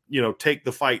take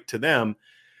the fight to them.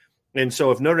 And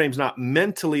so if Notre Dame's not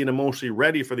mentally and emotionally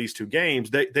ready for these two games,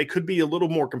 they could be a little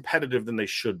more competitive than they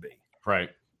should be.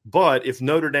 Right. But if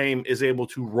Notre Dame is able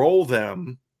to roll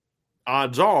them,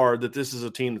 odds are that this is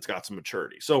a team that's got some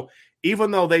maturity. So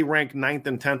even though they rank 9th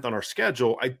and 10th on our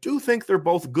schedule, I do think they're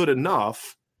both good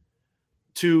enough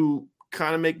to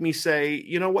kind of make me say,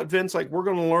 you know what, Vince, like we're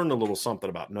going to learn a little something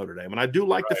about Notre Dame. And I do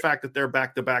like the fact that they're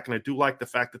back-to-back, and I do like the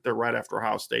fact that they're right after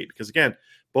Ohio State because, again,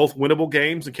 both winnable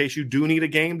games in case you do need a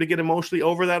game to get emotionally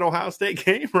over that Ohio State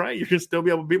game, right? You can still be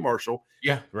able to beat Marshall.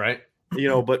 Yeah, right.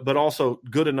 But also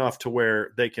good enough to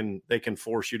where they can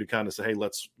force you to kind of say, hey,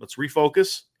 let's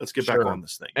refocus. Let's get back on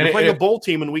this thing. And you're playing a bowl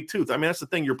team in week 2. I mean, that's the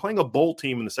thing. You're playing a bowl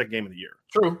team in the second game of the year.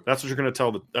 True. That's what you're going to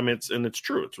tell it's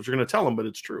true. It's what you're going to tell them, but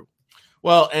it's true.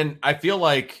 Well, and I feel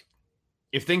like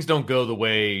if things don't go the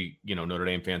way, Notre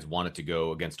Dame fans want it to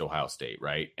go against Ohio State,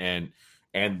 right? And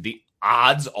the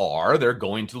odds are they're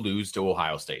going to lose to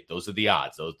Ohio State. Those are the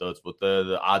odds. Those what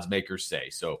the odds makers say.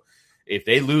 So if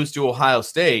they lose to Ohio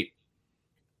State,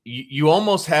 you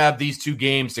almost have these two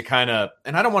games to kind of,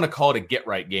 and I don't want to call it a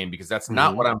get-right game because that's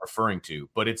not what I'm referring to,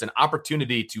 but it's an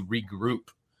opportunity to regroup.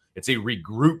 It's a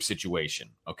regroup situation,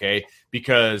 okay?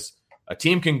 Because a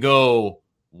team can go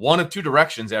one of two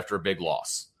directions after a big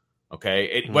loss,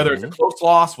 okay? Whether it's a close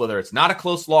loss, whether it's not a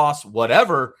close loss,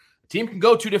 whatever, a team can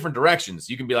go two different directions.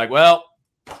 You can be like, well,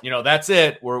 that's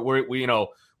it.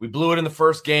 We blew it in the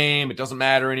first game. It doesn't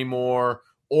matter anymore.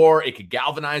 Or it could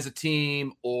galvanize a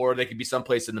team, or they could be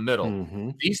someplace in the middle.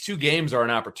 Mm-hmm. These two games are an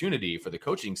opportunity for the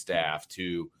coaching staff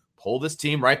to pull this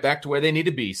team right back to where they need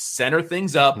to be, center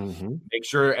things up, make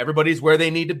sure everybody's where they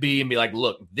need to be, and be like,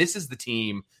 look, this is the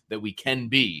team that we can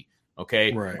be,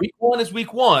 okay? Right. Week 1 is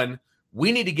week 1.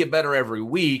 We need to get better every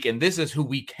week, and this is who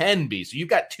we can be. So you've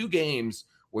got two games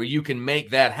where you can make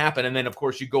that happen. And then, of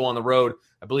course, you go on the road,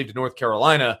 I believe, to North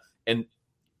Carolina, and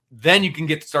then you can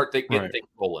get things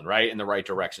rolling right in the right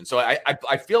direction. So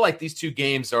I feel like these two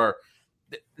games they're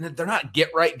not get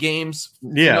right games.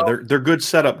 Yeah, they're good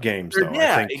setup games though.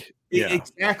 I think.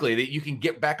 Exactly. That you can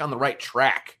get back on the right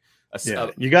track.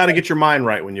 You got to get your mind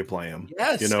right when you play them.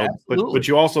 Yes, but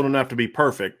you also don't have to be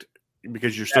perfect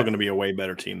because you're still going to be a way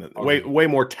better team way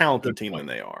more talented team than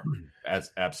they are.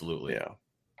 Absolutely. Yeah.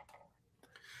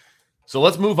 So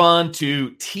let's move on to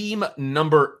team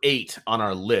number 8 on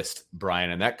our list,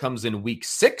 Brian, and that comes in week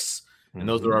 6. And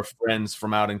those are our friends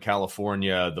from out in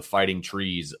California, the Fighting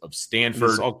Trees of Stanford.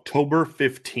 This is October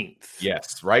 15th.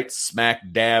 Yes, right smack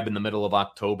dab in the middle of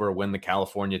October when the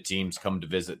California teams come to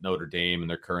visit Notre Dame and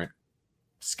their current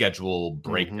schedule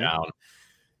breakdown.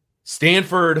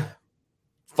 Stanford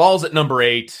falls at number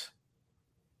 8.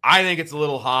 I think it's a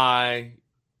little high,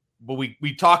 but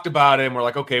we talked about it and we're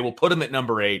like, okay, we'll put them at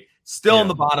number 8. Still in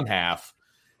the bottom half.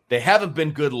 They haven't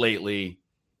been good lately.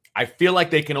 I feel like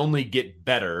they can only get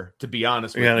better, to be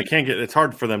honest with you. Yeah, they can't it's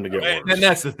hard for them to get worse. And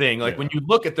that's the thing. Like when you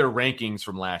look at their rankings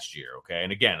from last year, okay,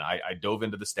 and again, I dove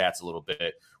into the stats a little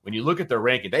bit. When you look at their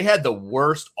ranking, they had the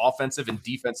worst offensive and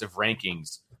defensive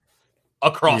rankings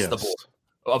across the board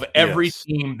of every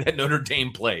team that Notre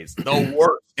Dame plays. The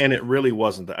worst. And it really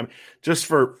wasn't that. I mean, just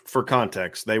for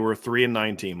context, they were a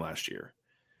 3-9 team last year.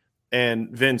 And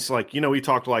Vince, we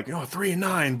talked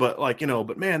 3-9,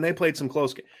 but man, they played some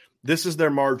close games. This is their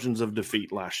margins of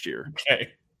defeat last year.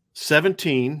 Okay.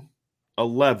 17,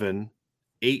 11,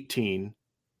 18,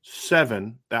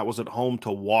 7. That was at home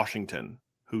to Washington,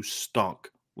 who stunk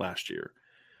last year.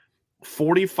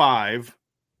 45,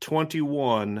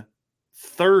 21,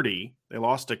 30. They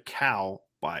lost to Cal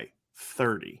by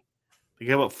 30. They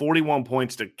gave up 41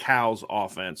 points to Cal's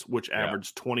offense, which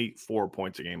averaged 24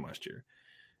 points a game last year.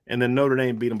 And then Notre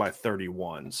Dame beat them by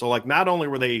 31. So, not only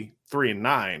were they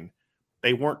 3-9,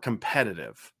 they weren't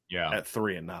competitive at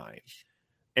 3-9.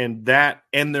 And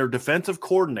their defensive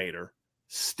coordinator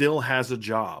still has a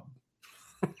job.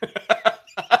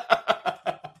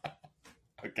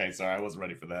 Okay, sorry, I wasn't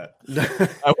ready for that.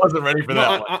 I wasn't ready for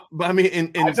that one. But I mean,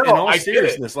 in all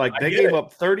seriousness, they gave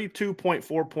up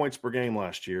 32.4 points per game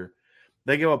last year.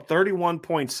 They gave up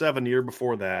 31.7 the year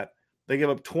before that. They gave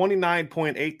up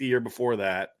 29.8 the year before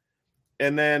that.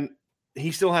 and then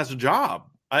he still has a job.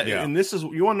 And this is,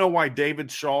 you want to know why David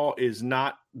Shaw is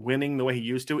not winning the way he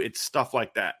used to? It's stuff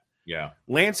like that. Yeah.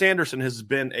 Lance Anderson has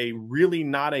been a really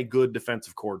not a good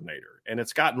defensive coordinator, and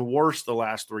it's gotten worse the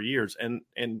last 3 years. And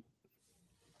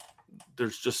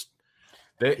there's just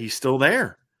he's still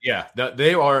there. Yeah,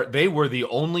 they were the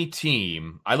only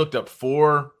team. I looked up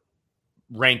 4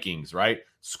 rankings, right?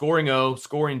 Scoring O,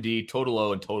 scoring D, total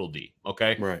O, and total D.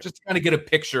 Okay, right. Just to kind of get a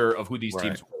picture of who these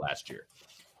teams were last year.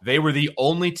 They were the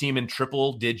only team in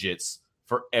triple digits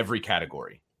for every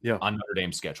category on Notre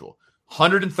Dame's schedule.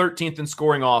 113th in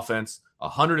scoring offense,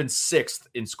 106th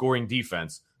in scoring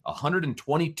defense,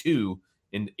 122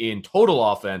 in total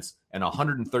offense, and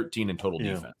 113 in total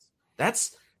defense.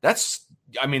 That's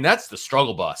the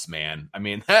struggle bus, man. I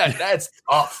mean, that's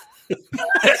tough.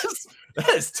 That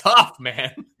is tough,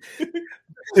 man.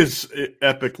 It's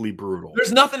epically brutal.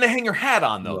 There's nothing to hang your hat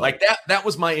on, though. No. Like that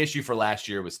was my issue for last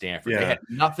year with Stanford. They had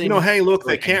nothing. Hey, look,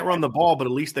 they can't run the ball, but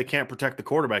at least they can't protect the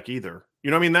quarterback either. You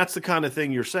know what I mean? That's the kind of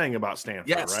thing you're saying about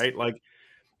Stanford, right? Like,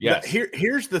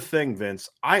 here's the thing, Vince.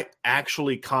 I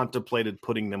actually contemplated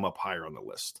putting them up higher on the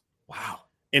list. Wow.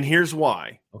 And here's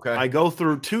why. Okay. I go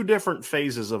through 2 different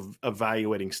phases of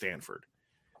evaluating Stanford.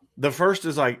 The first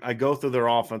is I go through their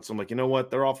offense. I'm like, you know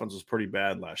what? Their offense was pretty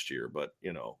bad last year, but,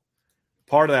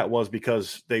 part of that was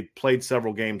because they played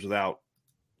several games without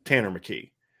Tanner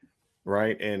McKee,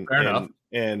 right? Fair enough.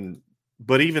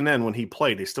 But even then, when he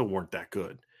played, they still weren't that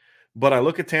good. But I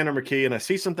look at Tanner McKee and I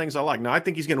see some things I like. Now, I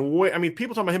think he's going to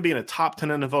people talk about him being a top 10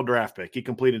 NFL draft pick. He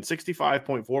completed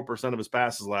 65.4% of his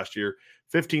passes last year,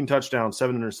 15 touchdowns,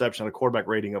 7 interceptions, a quarterback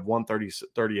rating of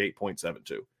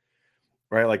 138.72.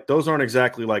 Right? Like, those aren't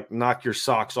exactly like knock your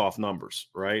socks off numbers,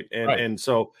 right? And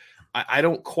so I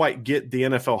don't quite get the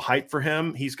NFL hype for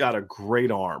him. He's got a great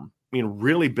arm. I mean,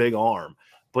 really big arm,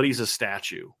 but he's a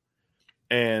statue.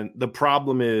 And the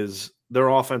problem is their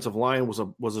offensive line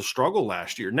was a struggle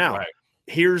last year. Now,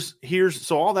 here's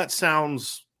so all that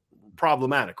sounds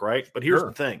problematic, right? But here's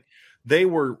the thing. They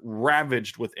were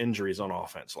ravaged with injuries on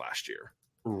offense last year.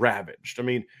 Ravaged. I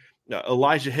mean,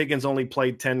 Elijah Higgins only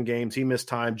played 10 games. He missed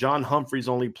time. John Humphreys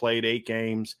only played 8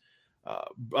 games.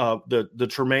 The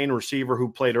Tremaine receiver who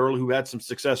played early, who had some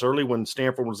success early when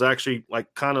Stanford was actually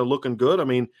like kind of looking good. I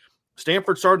mean,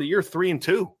 Stanford started the year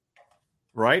 3-2,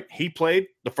 right? He played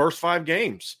the first 5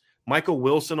 games. Michael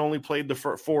Wilson only played the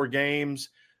 4 games.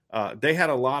 They had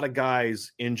a lot of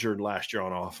guys injured last year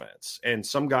on offense, and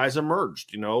some guys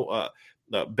emerged.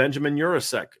 Benjamin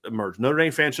Urasek emerged. Notre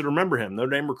Dame fans should remember him.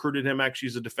 Notre Dame recruited him actually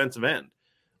as a defensive end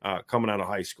coming out of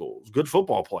high school. He was a good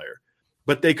football player.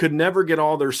 But they could never get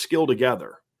all their skill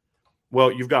together.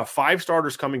 Well, you've got 5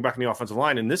 starters coming back in the offensive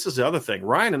line, and this is the other thing.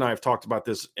 Ryan and I have talked about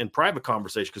this in private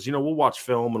conversation because, we'll watch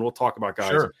film and we'll talk about guys.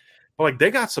 Sure. But, like,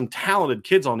 they got some talented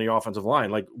kids on the offensive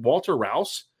line. Like, Walter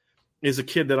Rouse is a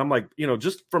kid that I'm like,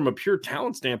 just from a pure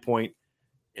talent standpoint,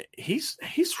 he's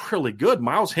really good.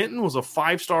 Miles Hinton was a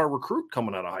 5-star recruit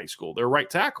coming out of high school. Their right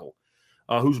tackle.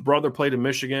 Whose brother played in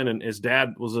Michigan, and his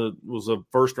dad was a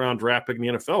first-round draft pick in the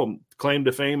NFL. Claim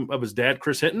to fame of his dad,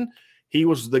 Chris Hinton, he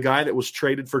was the guy that was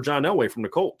traded for John Elway from the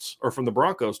Colts, or from the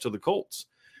Broncos to the Colts,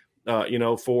 for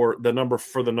the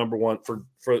number one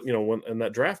in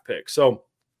that draft pick. So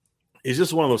it's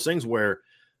just one of those things where,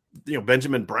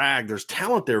 Benjamin Bragg, there's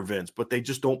talent there, Vince, but they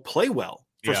just don't play well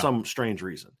for some strange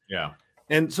reason. Yeah.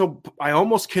 And so I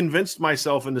almost convinced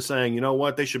myself into saying, you know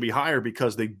what, they should be higher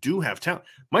because they do have talent.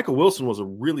 Michael Wilson was a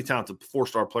really talented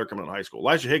 4-star player coming out of high school.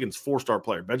 Elijah Higgins, 4-star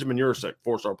player. Benjamin Urasek,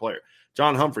 4-star player.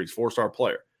 John Humphreys, 4-star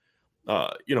player.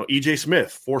 E.J.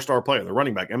 Smith, 4-star player, the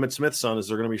running back. Emmitt Smith's son is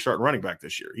they're going to be starting running back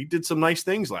this year. He did some nice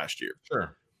things last year.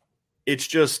 Sure. It's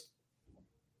just,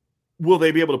 will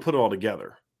they be able to put it all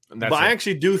together? But I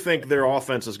actually do think their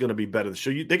offense is going to be better. So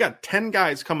they got 10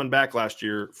 guys coming back last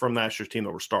year from last year's team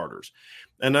that were starters.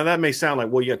 And now that may sound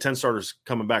like, well, you got 10 starters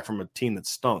coming back from a team that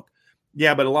stunk.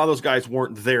 Yeah, but a lot of those guys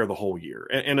weren't there the whole year.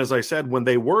 And as I said, when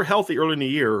they were healthy early in the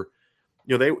year,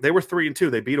 they were 3-2.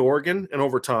 They beat Oregon in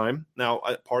overtime. Now,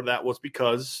 part of that was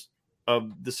because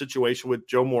of the situation with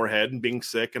Joe Moorhead and being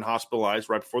sick and hospitalized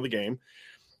right before the game.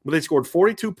 But they scored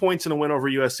 42 points in a win over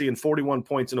USC and 41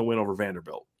 points in a win over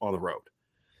Vanderbilt on the road.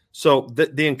 So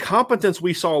the incompetence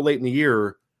we saw late in the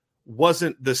year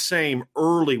wasn't the same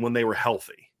early when they were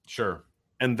healthy. Sure.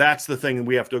 And that's the thing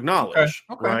we have to acknowledge,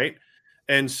 okay. Right?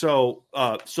 And so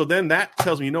then that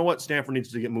tells me, you know what, Stanford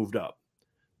needs to get moved up.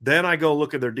 Then I go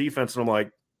look at their defense, and I'm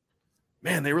like,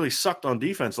 man, they really sucked on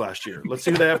defense last year. Let's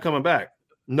see who they have coming back.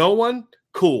 No one?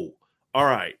 Cool. All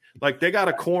right. Like, they got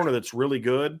a corner that's really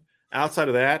good. Outside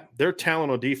of that, their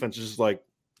talent on defense is like,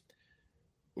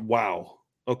 wow.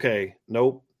 Okay,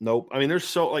 nope. I mean, there's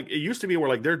so like it used to be where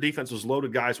like their defense was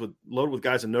loaded with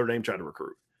guys in Notre Dame trying to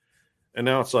recruit, and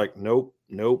now it's like nope.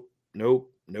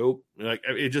 Like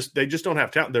they just don't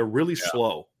have talent. They're really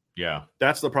slow. Yeah,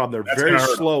 that's the problem. They're very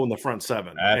slow in the front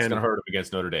seven. That's going to hurt them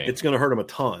against Notre Dame. It's going to hurt them a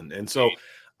ton. And so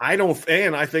I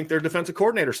think their defensive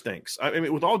coordinator stinks. I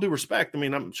mean, with all due respect, I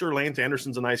mean, I'm sure Lance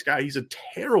Anderson's a nice guy. He's a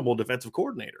terrible defensive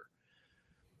coordinator.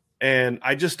 And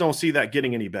I just don't see that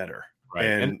getting any better. Right.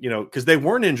 And you know, because they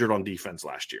weren't injured on defense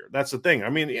last year. That's the thing. I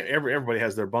mean, everybody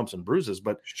has their bumps and bruises,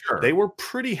 but they were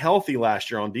pretty healthy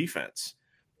last year on defense.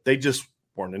 They just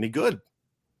weren't any good.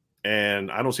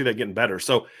 And I don't see that getting better.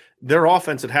 So their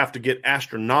offense would have to get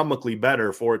astronomically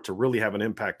better for it to really have an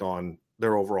impact on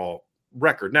their overall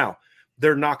record. Now,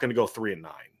 they're not going to go 3-9.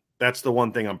 That's the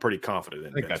one thing I'm pretty confident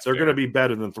in. They're going to be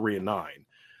better than 3-9.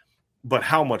 But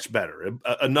how much better?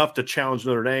 Enough to challenge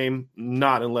Notre Dame?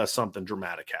 Not unless something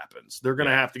dramatic happens. They're going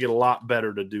to have to get a lot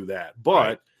better to do that.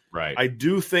 But I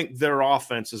do think their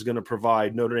offense is going to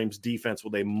provide Notre Dame's defense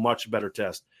with a much better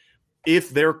test.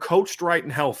 If they're coached right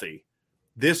and healthy,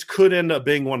 this could end up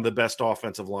being one of the best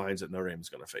offensive lines that Notre Dame is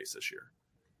going to face this year.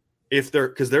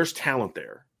 Because there's talent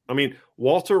there. I mean,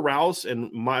 Walter Rouse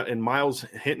and Miles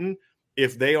Hinton,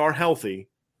 if they are healthy,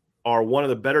 are one of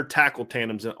the better tackle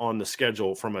tandems on the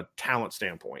schedule from a talent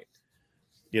standpoint.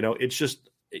 You know, it's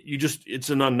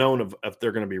an unknown of if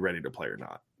they're going to be ready to play or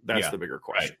not. That's the bigger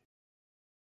question. Right.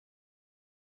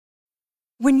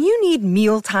 When you need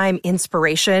mealtime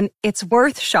inspiration, it's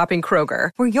worth shopping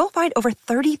Kroger, where you'll find over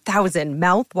 30,000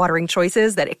 mouth-watering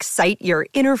choices that excite your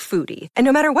inner foodie. And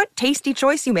no matter what tasty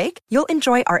choice you make, you'll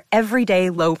enjoy our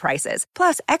everyday low prices,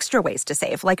 plus extra ways to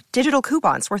save, like digital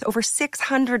coupons worth over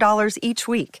 $600 each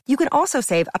week. You can also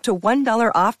save up to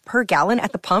 $1 off per gallon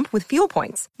at the pump with fuel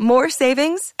points. More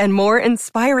savings and more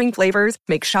inspiring flavors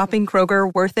make shopping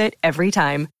Kroger worth it every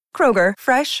time. Kroger,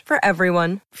 fresh for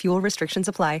everyone. Fuel restrictions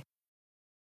apply.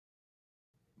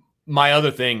 My other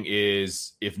thing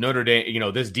is if Notre Dame, you know,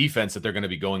 this defense that they're going to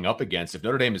be going up against, if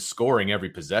Notre Dame is scoring every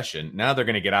possession, now they're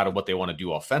going to get out of what they want to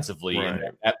do offensively. Right.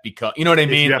 And that because, you know what I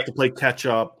mean? You have to play catch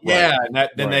up. Yeah. And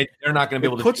they're not going to be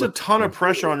able to. It puts a ton of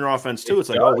pressure on your offense too. It's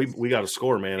like, we got to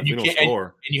score, man. If you don't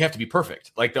score. And you have to be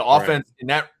perfect. Like the offense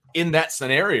in that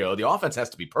scenario, the offense has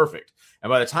to be perfect. And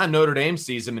by the time Notre Dame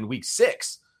sees them in week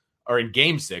 6 or in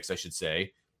game 6, I should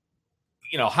say,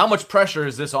 you know, how much pressure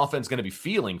is this offense going to be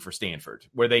feeling for Stanford,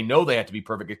 where they know they have to be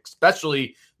perfect,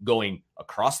 especially going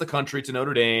across the country to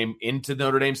Notre Dame, into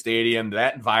Notre Dame Stadium,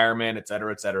 that environment, et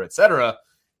cetera, et cetera, et cetera.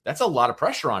 That's a lot of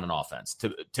pressure on an offense,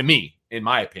 to me, in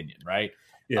my opinion, right?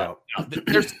 Yeah.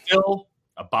 There's still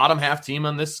a bottom half team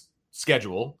on this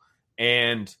schedule.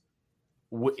 And,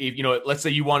 you know, let's say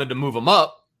you wanted to move them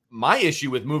up. My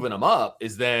issue with moving them up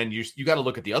is then you got to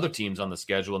look at the other teams on the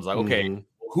schedule and it's like, okay,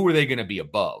 who are they going to be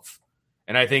above?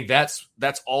 And I think that's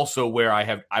also where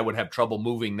I would have trouble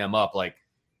moving them up. Like,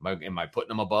 am I putting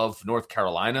them above North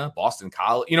Carolina, Boston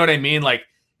College? You know what I mean? Like,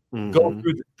 go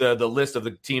through the list of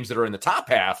the teams that are in the top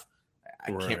half.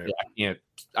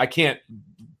 I can't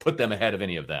put them ahead of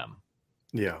any of them.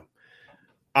 Yeah,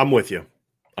 I'm with you.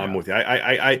 I'm with you.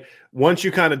 I once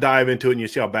you kind of dive into it and you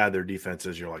see how bad their defense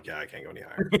is, you're like, I can't go any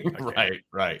higher.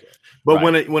 Right. But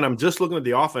when I'm just looking at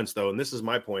the offense, though, and this is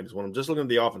my point, is when I'm just looking at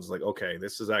the offense, like, okay,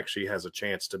 this is actually has a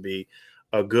chance to be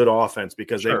a good offense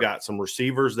because they've got some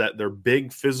receivers that they're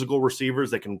big physical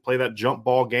receivers. They can play that jump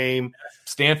ball game.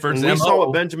 Stanford's we saw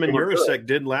what Benjamin Urasek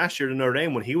did last year to Notre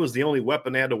Dame when he was the only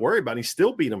weapon they had to worry about. He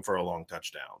still beat him for a long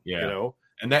touchdown. Yeah. You know?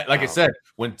 And that, like I said,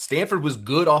 when Stanford was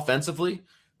good offensively,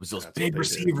 was those big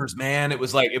receivers, man. It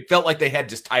was like it felt like they had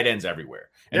just tight ends everywhere.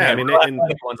 And and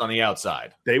ones on the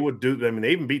outside. They would do. I mean,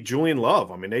 they even beat Julian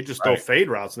Love. I mean, they just throw fade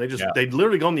routes and they'd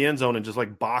literally go in the end zone and just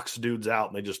like box dudes out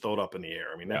and they just throw it up in the air.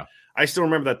 I mean, I still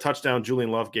remember that touchdown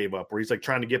Julian Love gave up where he's like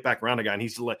trying to get back around a guy and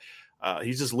he's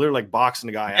just literally like boxing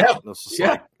the guy out. And it's just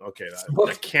like, okay,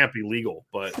 that can't be legal,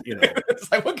 but you know,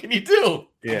 it's like, what can you do?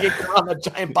 Yeah, get around that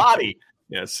giant body.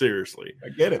 Yeah, seriously. I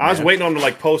get it. I was waiting on him to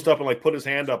like post up and like put his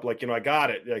hand up, like, you know, I got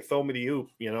it. Like, throw me to you.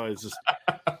 You know, it's just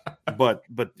but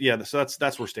yeah, so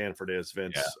that's where Stanford is,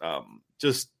 Vince. Yeah.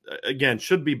 Just again,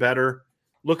 should be better.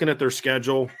 Looking at their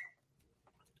schedule,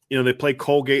 you know, they play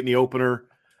Colgate in the opener.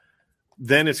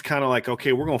 Then it's kind of like,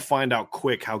 okay, we're gonna find out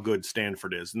quick how good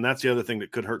Stanford is. And that's the other thing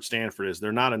that could hurt Stanford is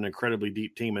they're not an incredibly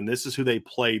deep team. And this is who they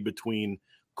play between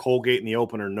Colgate in the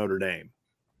opener and Notre Dame.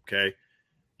 Okay.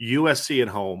 USC at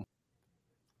home.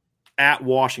 At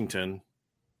Washington,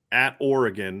 at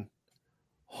Oregon,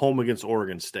 home against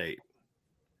Oregon State.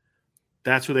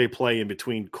 That's who they play in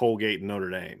between Colgate and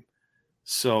Notre Dame.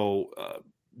 So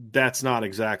that's not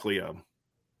exactly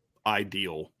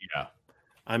ideal. Yeah.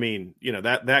 I mean,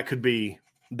 that could be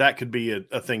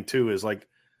a thing too, is like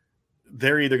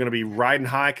they're either going to be riding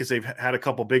high because they've had a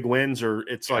couple big wins, or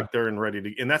it's like they're ready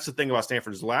to. And that's the thing about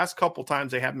Stanford, is the last couple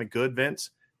times they haven't been good, Vince,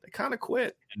 they kind of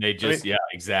quit. And they just,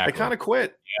 exactly. They kind of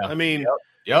quit. Yeah. I mean,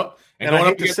 yep. And I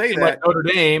hate to say that, Notre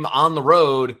Dame on the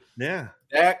road,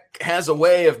 that has a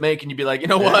way of making you be like, you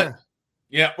know what?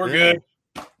 Yeah, we're good.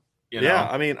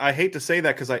 I mean, I hate to say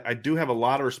that because I do have a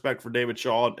lot of respect for David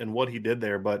Shaw and what he did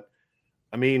there, but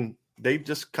I mean, they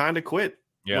just kind of quit.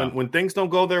 Yeah. When things don't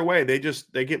go their way, they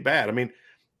get bad. I mean,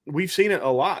 we've seen it a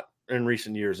lot in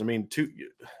recent years. I mean,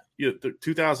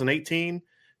 2018,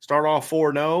 start off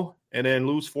 4-0 and then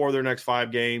lose 4 of their next 5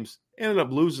 games. Ended up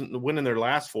winning their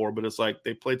last 4, but it's like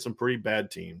they played some pretty bad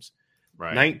teams.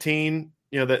 Right. 19,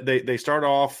 they start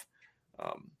off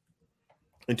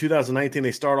in 2019.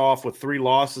 They start off with 3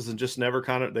 losses and just never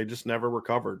recovered.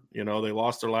 They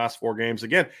lost their last 4 games.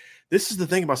 Again, this is the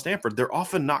thing about Stanford; they're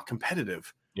often not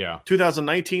competitive. Yeah.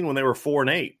 2019, when they were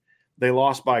 4-8, they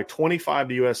lost by 25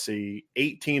 to USC,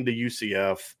 18 to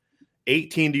UCF,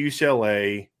 18 to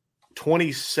UCLA,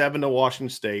 27 to Washington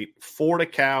State, 4 to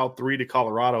Cal, 3 to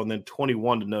Colorado, and then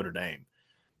 21 to Notre Dame.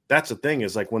 That's the thing,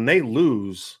 is like when they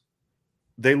lose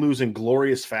in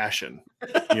glorious fashion.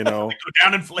 They go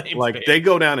down in flames. Like baby. They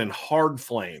go down in hard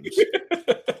flames.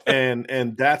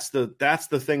 and that's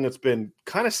the thing that's been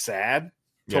kind of sad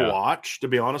to watch, to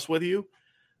be honest with you.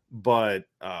 But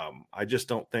I just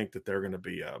don't think that they're going to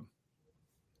be a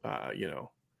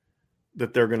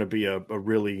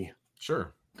really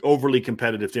overly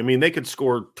competitive team. I mean, they could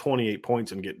score 28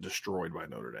 points and get destroyed by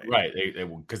Notre Dame, right?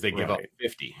 Because they give up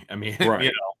 50. I mean, But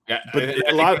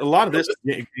a lot of this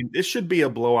should be a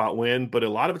blowout win. But a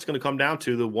lot of it's going to come down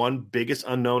to the one biggest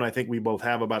unknown I think we both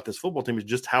have about this football team is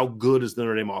just how good is the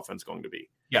Notre Dame offense going to be?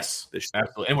 Yes,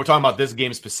 absolutely. And we're talking about this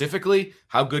game specifically.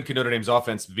 How good can Notre Dame's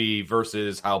offense be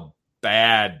versus how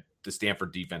bad the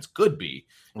Stanford defense could be?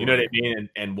 You know what I mean?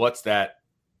 And what's that?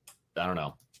 I don't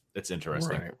know. It's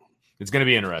interesting. Right. It's going to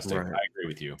be interesting. Right. I agree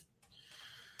with you.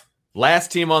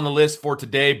 Last team on the list for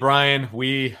today, Brian.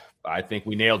 I think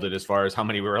we nailed it as far as how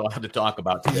many we were allowed to talk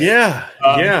about today.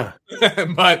 Yeah.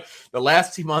 But the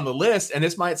last team on the list, and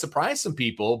this might surprise some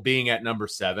people being at number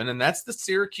 7, and that's the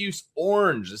Syracuse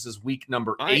Orange. This is week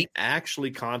number 8. I actually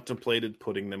contemplated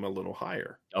putting them a little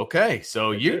higher. Okay,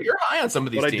 so you're high on some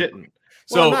of these teams. But I didn't.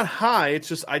 So I'm not high. It's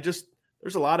just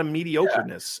there's a lot of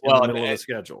mediocreness in the middle of the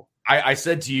schedule. I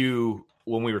said to you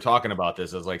when we were talking about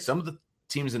this, I was like, some of the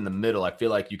teams in the middle, I feel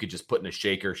like you could just put in a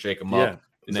shaker, shake them up.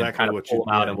 And then kind of pull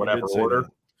them out in whatever order,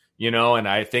 and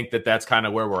I think that's kind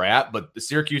of where we're at. But the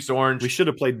Syracuse Orange, we should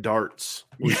have played darts.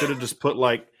 We should have just put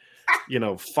 5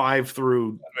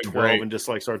 through 12 and just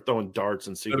start throwing darts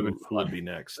and see who would be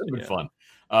next. That'd been fun.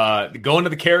 Going to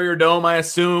the Carrier Dome, I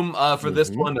assume, for this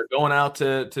one. They're going out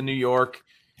to New York.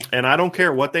 And I don't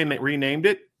care what they renamed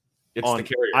it. It's on the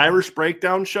Carrier Irish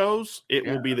Breakdown shows, it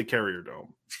will be the Carrier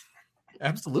Dome.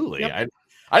 Absolutely. Yep.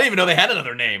 I didn't even know they had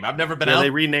another name. I've never been out. They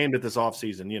renamed it this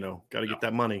offseason. Got to get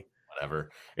that money.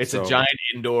 Whatever. It's a giant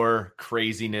indoor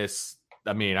craziness.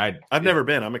 I mean, I've never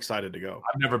been. I'm excited to go.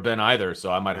 I've never been either,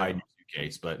 so I might hide in your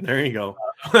suitcase. But there you go.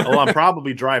 Well, I'm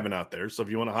probably driving out there, so if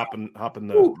you want to hop in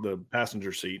the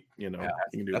passenger seat, you can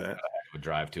do that. I would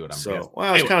drive to it. I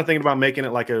was kind of thinking about making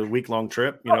it like a week-long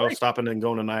trip. Stopping and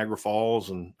going to Niagara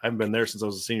Falls, and I haven't been there since I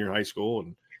was a senior in high school.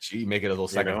 And make it a little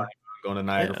second time going to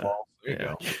Niagara Falls. There you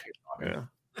go. Yeah.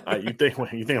 You think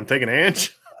I'm taking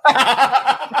Ange?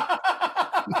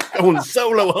 Going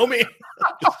solo, homie.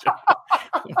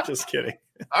 I'm just kidding.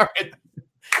 All right.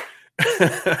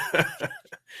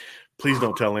 Please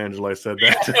don't tell Angela I said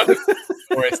that.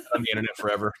 Don't worry, it's on the internet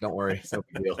forever. Don't worry, it's no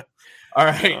big deal. All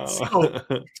right. So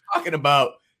talking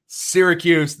about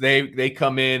Syracuse, they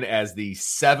come in as the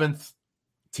 7th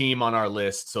team on our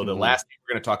list. So the last team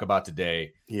we're going to talk about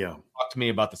today. Yeah. Talk to me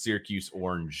about the Syracuse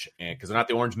Orange, and because they're not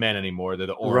the Orange men anymore, they're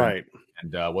the Orange,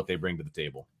 and what they bring to the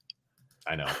table.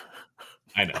 I know.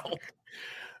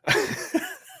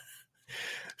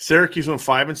 Syracuse went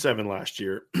 5-7 last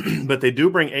year, but they do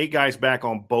bring 8 guys back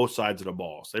on both sides of the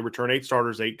ball. So they return 8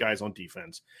 starters, 8 guys on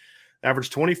defense.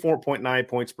 Averaged 24.9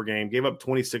 points per game, gave up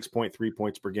 26.3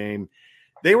 points per game.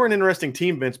 They were an interesting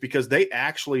team, Vince, because they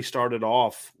actually started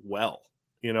off well.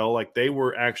 They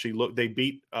were actually they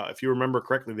beat, if you remember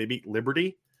correctly, they beat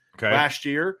Liberty last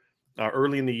year,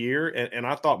 early in the year. And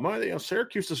I thought,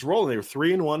 Syracuse is rolling. They were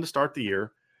 3-1 to start the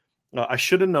year. I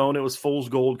should have known it was fool's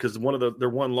gold because their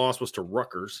one loss was to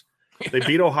Rutgers. They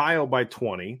beat Ohio by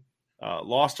 20,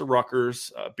 lost to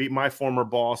Rutgers, beat my former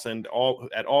boss at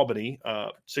Albany,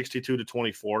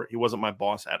 62-24. He wasn't my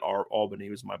boss at Albany.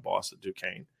 He was my boss at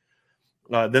Duquesne.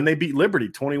 Then they beat Liberty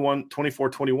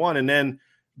 24-21. And then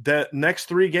the next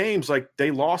 3 games, like they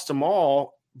lost them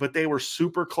all, but they were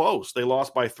super close. They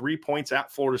lost by 3 points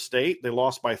at Florida State. They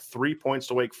lost by 3 points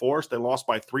to Wake Forest. They lost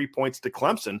by 3 points to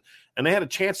Clemson. And they had a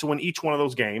chance to win each one of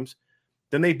those games.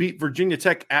 Then they beat Virginia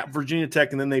Tech at Virginia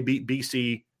Tech, and then they beat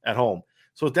BC at home.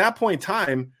 So at that point in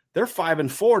time, they're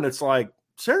 5-4, and it's like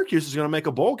Syracuse is going to make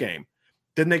a bowl game.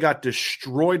 Then they got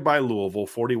destroyed by Louisville,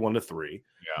 41-3. Yeah.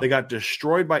 They got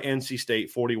destroyed by NC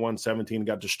State, 41-17.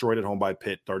 Got destroyed at home by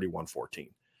Pitt, 31-14.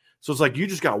 So it's like you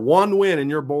just got one win and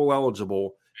you're bowl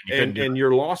eligible, and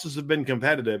your losses have been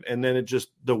competitive, and then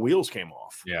the wheels came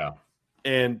off. Yeah.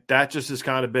 And that just has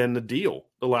kind of been the deal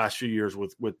the last few years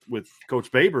with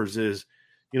Coach Babers is,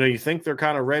 you think they're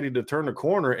kind of ready to turn the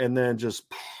corner, and then just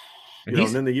 – and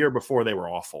then the year before they were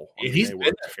awful. He's been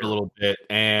there for a little bit,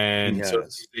 and so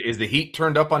is the heat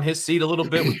turned up on his seat a little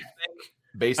bit?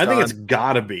 I think it's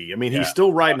got to be. I mean, he's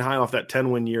still riding high off that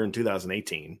 10-win year in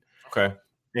 2018. Okay,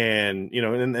 and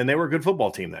and they were a good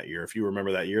football team that year. If you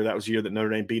remember that year, that was the year that Notre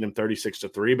Dame beat them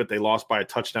 36-3, but they lost by a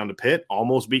touchdown to Pitt.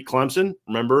 Almost beat Clemson.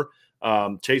 Remember,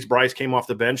 Chase Bryce came off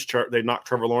the bench. They knocked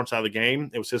Trevor Lawrence out of the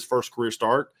game. It was his first career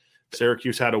start.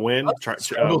 Syracuse had a win.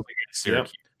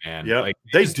 Syracuse. Man, yeah,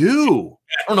 they do.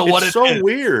 I don't know what it's so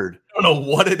weird. I don't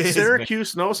know what it is.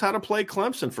 Syracuse knows how to play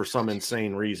Clemson for some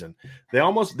insane reason.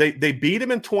 They beat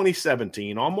him in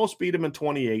 2017, almost beat him in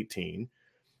 2018.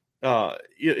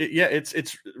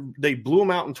 They blew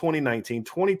him out in 2019.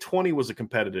 2020 was a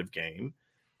competitive game.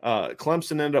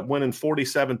 Clemson ended up winning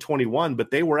 47-21,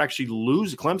 but they were actually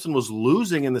losing. Clemson was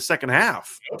losing in the second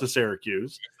half to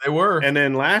Syracuse. They were. And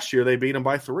then last year they beat them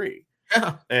by 3.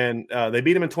 Yeah. And they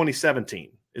beat him in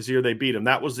 2017. Is the year they beat him.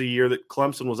 That was the year that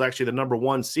Clemson was actually the number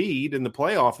 1 seed in the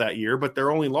playoff that year, but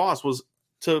their only loss was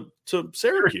to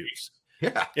Syracuse.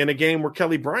 Yeah. In a game where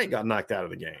Kelly Bryant got knocked out of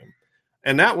the game.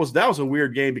 And that was a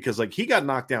weird game because like he got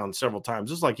knocked down several times.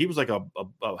 Just like he was like a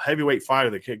heavyweight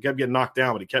fighter that kept getting knocked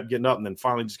down, but he kept getting up and then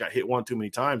finally just got hit one too many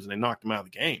times and they knocked him out of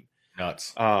the game.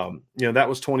 Nuts. That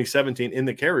was 2017 in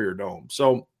the Carrier Dome.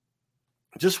 So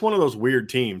just one of those weird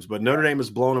teams, but Notre Dame has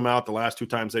blown them out the last 2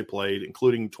 times they played,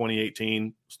 including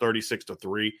 2018,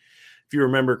 36-3. If you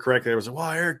remember correctly, there was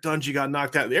Eric Dungy got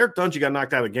knocked out. Eric Dungy got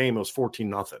knocked out of the game. It was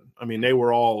 14-0. I mean,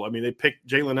 they picked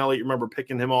Jalen Elliott. You remember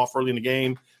picking him off early in the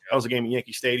game. That was a game at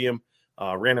Yankee Stadium.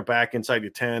 Ran it back inside the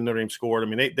 10. Notre Dame scored. I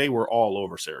mean, they were all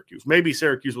over Syracuse. Maybe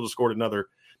Syracuse would have scored another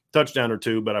touchdown or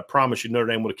 2, but I promise you Notre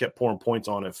Dame would have kept pouring points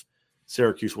on if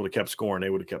Syracuse would have kept scoring. They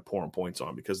would have kept pouring points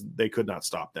on because they could not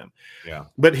stop them. Yeah.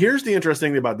 But here's the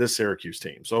interesting thing about this Syracuse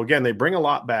team. So, again, they bring a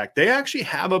lot back. They actually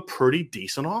have a pretty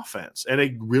decent offense and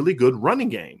a really good running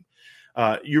game.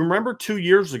 You remember 2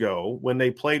 years ago when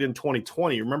they played in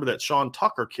 2020, you remember that Sean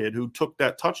Tucker kid who took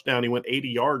that touchdown. He went 80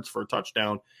 yards for a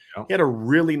touchdown. Yeah. He had a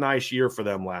really nice year for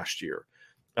them last year.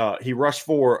 He rushed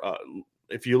for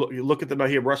if you look at the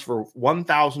he rushed for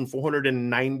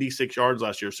 1,496 yards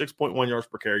last year, 6.1 yards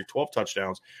per carry, 12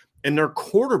 touchdowns, and their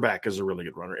quarterback is a really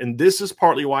good runner. And this is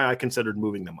partly why I considered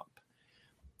moving them up.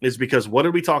 Is because what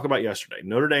did we talk about yesterday?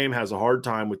 Notre Dame has a hard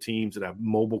time with teams that have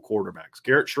mobile quarterbacks.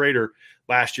 Garrett Schrader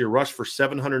last year rushed for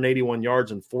 781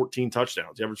 yards and 14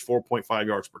 touchdowns. He averaged 4.5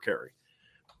 yards per carry.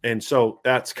 And so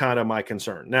that's kind of my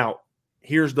concern. Now,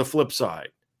 here's the flip side.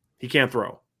 He can't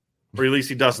throw, or at least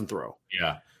he doesn't throw.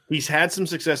 Yeah. He's had some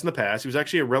success in the past. He was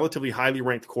actually a relatively highly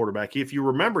ranked quarterback. If you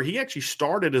remember, he actually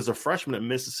started as a freshman at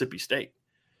Mississippi State.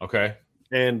 Okay.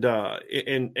 And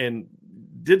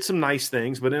did some nice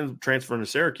things, but in transferring to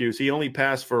Syracuse, he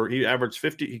averaged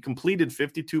 50. He completed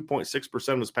 52.6%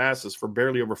 of his passes for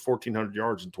barely over 1,400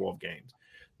 yards in 12 games,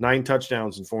 9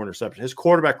 touchdowns and 4 interceptions. His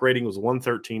quarterback rating was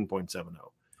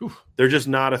 113.70. They're just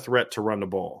not a threat to run the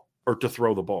ball or to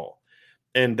throw the ball.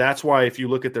 And that's why if you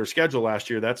look at their schedule last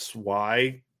year, that's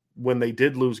why when they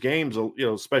did lose games,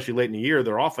 especially late in the year,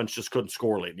 their offense just couldn't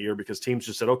score late in the year because teams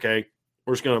just said, okay,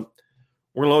 we're going to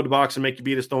load the box and make you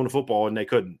beat us throwing the football, and they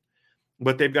couldn't.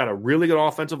 But they've got a really good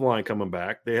offensive line coming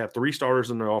back. They have 3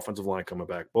 starters in their offensive line coming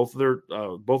back. Both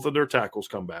of their tackles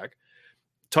come back.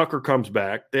 Tucker comes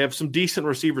back. They have some decent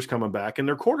receivers coming back, and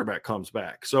their quarterback comes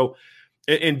back. So,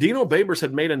 and Dino Babers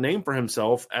had made a name for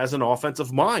himself as an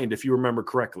offensive mind, if you remember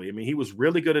correctly. I mean, he was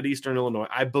really good at Eastern Illinois.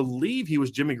 I believe he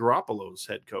was Jimmy Garoppolo's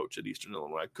head coach at Eastern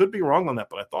Illinois. I could be wrong on that,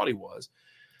 but I thought he was.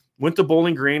 Went to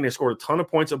Bowling Green. They scored a ton of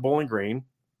points at Bowling Green.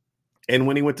 And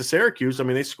when he went to Syracuse, I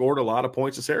mean, they scored a lot of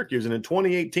points at Syracuse. And in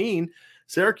 2018,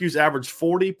 Syracuse averaged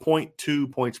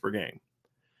 40.2 points per game.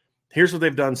 Here's what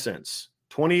they've done since.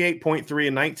 28.3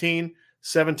 in 19,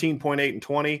 17.8 in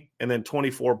 20, and then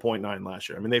 24.9 last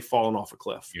year. I mean, they've fallen off a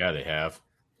cliff. Yeah, they have.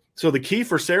 So the key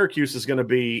for Syracuse is going to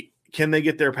be, can they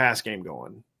get their pass game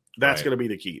going? That's going to be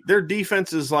the key. Their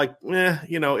defense is like,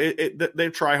 they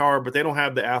try hard, but they don't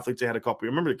have the athletes they had a couple.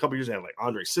 Remember, a couple years they had like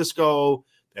Andre Cisco,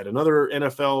 they had another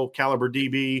NFL caliber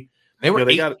DB. They were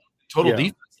total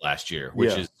defense last year,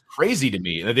 which is crazy to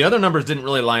me. The other numbers didn't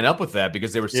really line up with that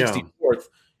because they were 64th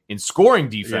in scoring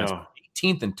defense,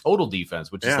 18th in total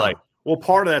defense, which is like. Well,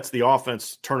 part of that's the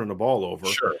offense turning the ball over.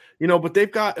 Sure. But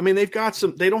they've got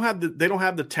some. They don't have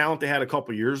the talent they had a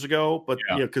couple years ago, but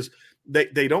because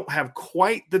they don't have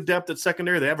quite the depth at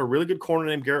secondary. They have a really good corner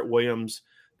named Garrett Williams.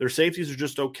 Their safeties are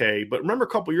just okay. But remember a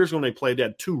couple years ago when they played, they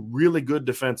had two really good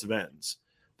defensive ends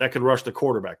that could rush the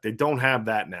quarterback. They don't have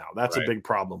that now. That's a big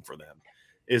problem for them.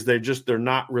 Is they're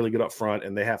not really good up front,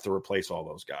 and they have to replace all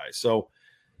those guys. So,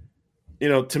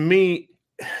 to me,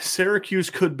 Syracuse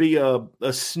could be a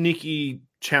sneaky,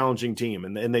 challenging team,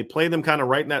 and they play them kind of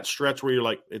right in that stretch where you're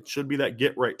like, it should be that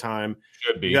get right time.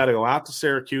 Should be. You got to go out to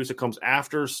Syracuse. It comes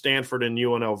after Stanford and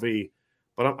UNLV.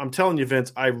 But I'm telling you,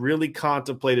 Vince, I really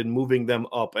contemplated moving them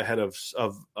up ahead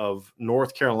of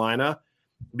North Carolina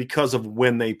because of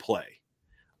when they play.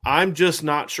 I'm just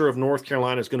not sure if North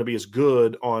Carolina is going to be as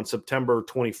good on September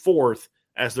 24th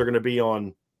as they're going to be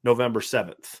on November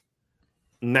 7th.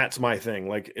 And that's my thing.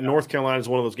 Like, North Carolina is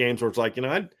one of those games where it's like,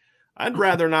 I'd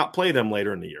rather not play them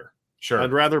later in the year. Sure.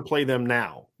 I'd rather play them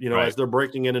now, as they're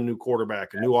breaking in a new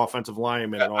quarterback, a new offensive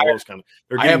lineman, and all those kind of –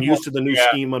 they're getting used to the new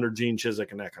scheme under Gene Chizik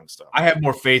and that kind of stuff. I have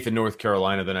more faith in North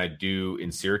Carolina than I do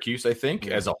in Syracuse, I think,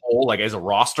 as a whole, like as a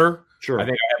roster. Sure. I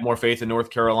think I have more faith in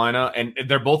North Carolina, and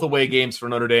they're both away games for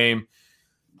Notre Dame.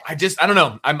 I don't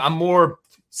know. I'm more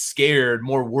scared,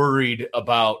 more worried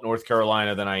about North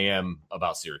Carolina than I am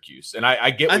about Syracuse. And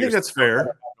I think that's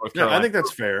fair. I think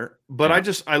that's fair. But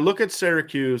I look at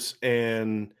Syracuse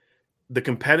and the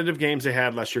competitive games they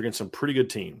had last year against some pretty good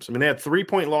teams. I mean, they had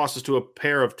 3-point losses to a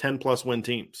pair of 10-plus win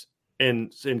teams in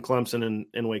Clemson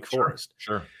and Wake Forest.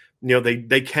 Sure.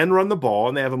 They can run the ball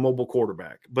and they have a mobile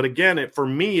quarterback. But again, for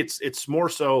me, it's more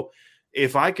so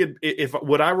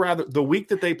would I rather the week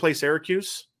that they play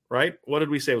Syracuse, right? What did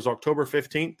we say? It was October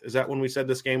 15th. Is that when we said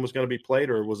this game was going to be played,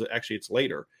 or was it actually it's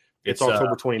later? It's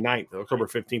October 29th. October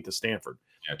 15th is Stanford.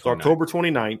 Yeah, it's October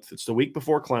 29th. It's the week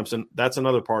before Clemson. That's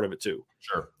another part of it too.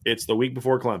 Sure. It's the week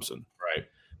before Clemson. Right.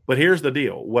 But here's the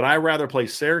deal. Would I rather play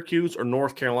Syracuse or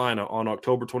North Carolina on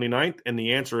October 29th? And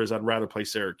the answer is I'd rather play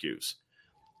Syracuse.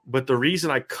 But the reason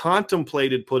I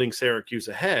contemplated putting Syracuse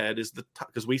ahead is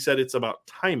because we said it's about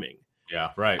timing.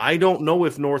 Yeah, right. I don't know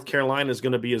if North Carolina is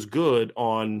going to be as good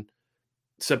on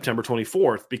September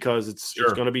 24th because it's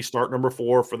going to be start number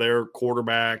 4 for their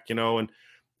quarterback, and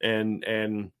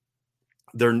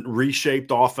their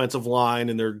reshaped offensive line,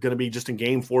 and they're going to be just in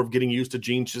game 4 of getting used to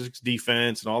Gene Chizik's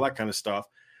defense and all that kind of stuff.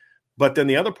 But then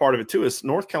the other part of it too is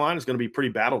North Carolina is going to be pretty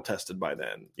battle tested by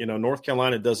then. North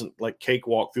Carolina doesn't like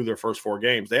cakewalk through their first 4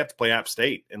 games. They have to play App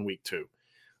State in week 2.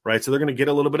 Right. So they're going to get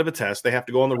a little bit of a test. They have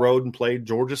to go on the road and play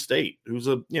Georgia State, who's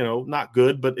not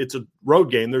good, but it's a road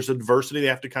game. There's adversity they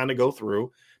have to kind of go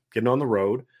through getting on the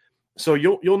road. So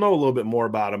you'll know a little bit more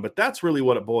about them, but that's really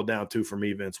what it boiled down to for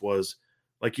me, Vince, was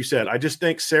like you said, I just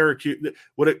think Syracuse,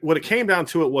 what it came down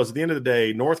to it was at the end of the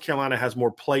day, North Carolina has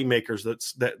more playmakers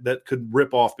that could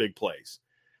rip off big plays.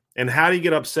 And how do you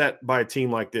get upset by a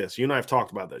team like this? You and I have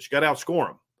talked about this. You got to outscore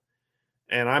them.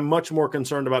 And I'm much more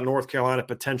concerned about North Carolina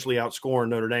potentially outscoring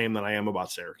Notre Dame than I am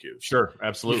about Syracuse. Sure,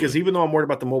 absolutely. Because even though I'm worried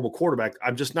about the mobile quarterback,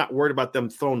 I'm just not worried about them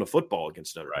throwing the football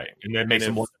against Notre Dame. And that makes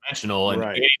them one-dimensional. And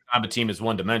anytime a team is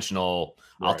one-dimensional,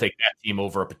 I'll take that team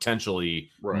over a potentially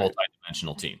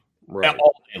multi-dimensional team. Right.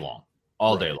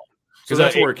 All day long. So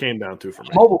that's where it came down to for me.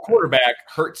 Mobile quarterback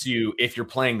hurts you if you're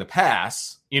playing the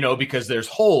pass, because there's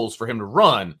holes for him to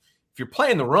run. If you're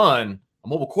playing the run, a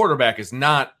mobile quarterback is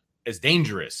not as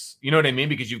dangerous. You know what I mean?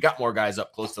 Because you've got more guys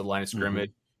up close to the line of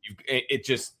scrimmage.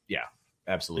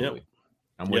 Absolutely. Yep.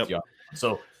 I'm with you.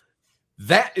 So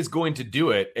that is going to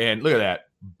do it. And look at that.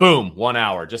 Boom. 1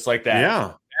 hour, just like that.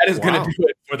 Yeah. That is going to do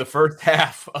it for the first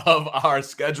half of our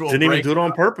schedule. Didn't even do it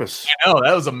on purpose. I know.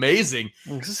 That was amazing.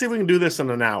 Let's see if we can do this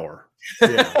in an hour.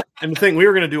 Yeah. And the thing, we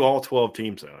were going to do all 12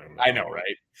 teams. I know,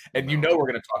 right? And we're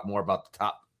going to talk more about the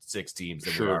top 6 teams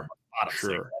than we are about the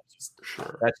bottom 6.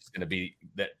 That's just going to be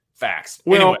that facts.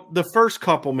 Well, anyway. The first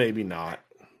couple, maybe not.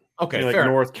 Okay, like fair.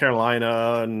 North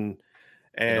Carolina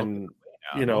and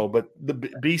but the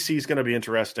BC is going to be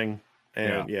interesting.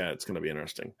 And it's going to be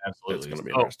interesting. Absolutely. It's going to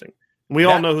be interesting. We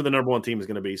all know who the number 1 team is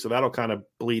going to be, so that'll kind of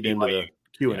bleed into the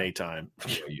Q&A time.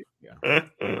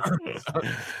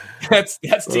 That's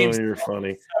teams. You're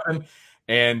funny.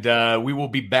 And we will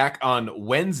be back on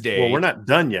Wednesday. Well, we're not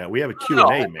done yet. We have a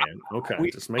Q&A, man. Okay,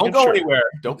 just don't go sure. anywhere.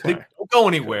 Don't go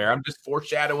anywhere. Okay. I'm just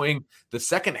foreshadowing the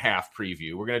second half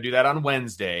preview. We're going to do that on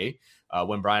Wednesday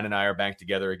when Brian and I are back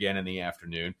together again in the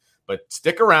afternoon. But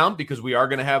stick around because we are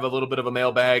going to have a little bit of a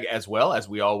mailbag as well, as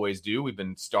we always do. We've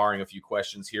been starring a few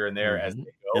questions here and there as they go.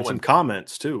 And some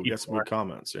comments, too. We got some good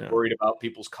comments. Yeah. Worried about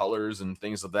people's colors and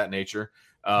things of that nature.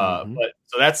 But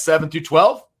so that's 7 through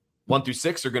 12. 1 through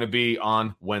 6 are going to be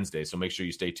on Wednesday. So make sure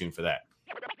you stay tuned for that.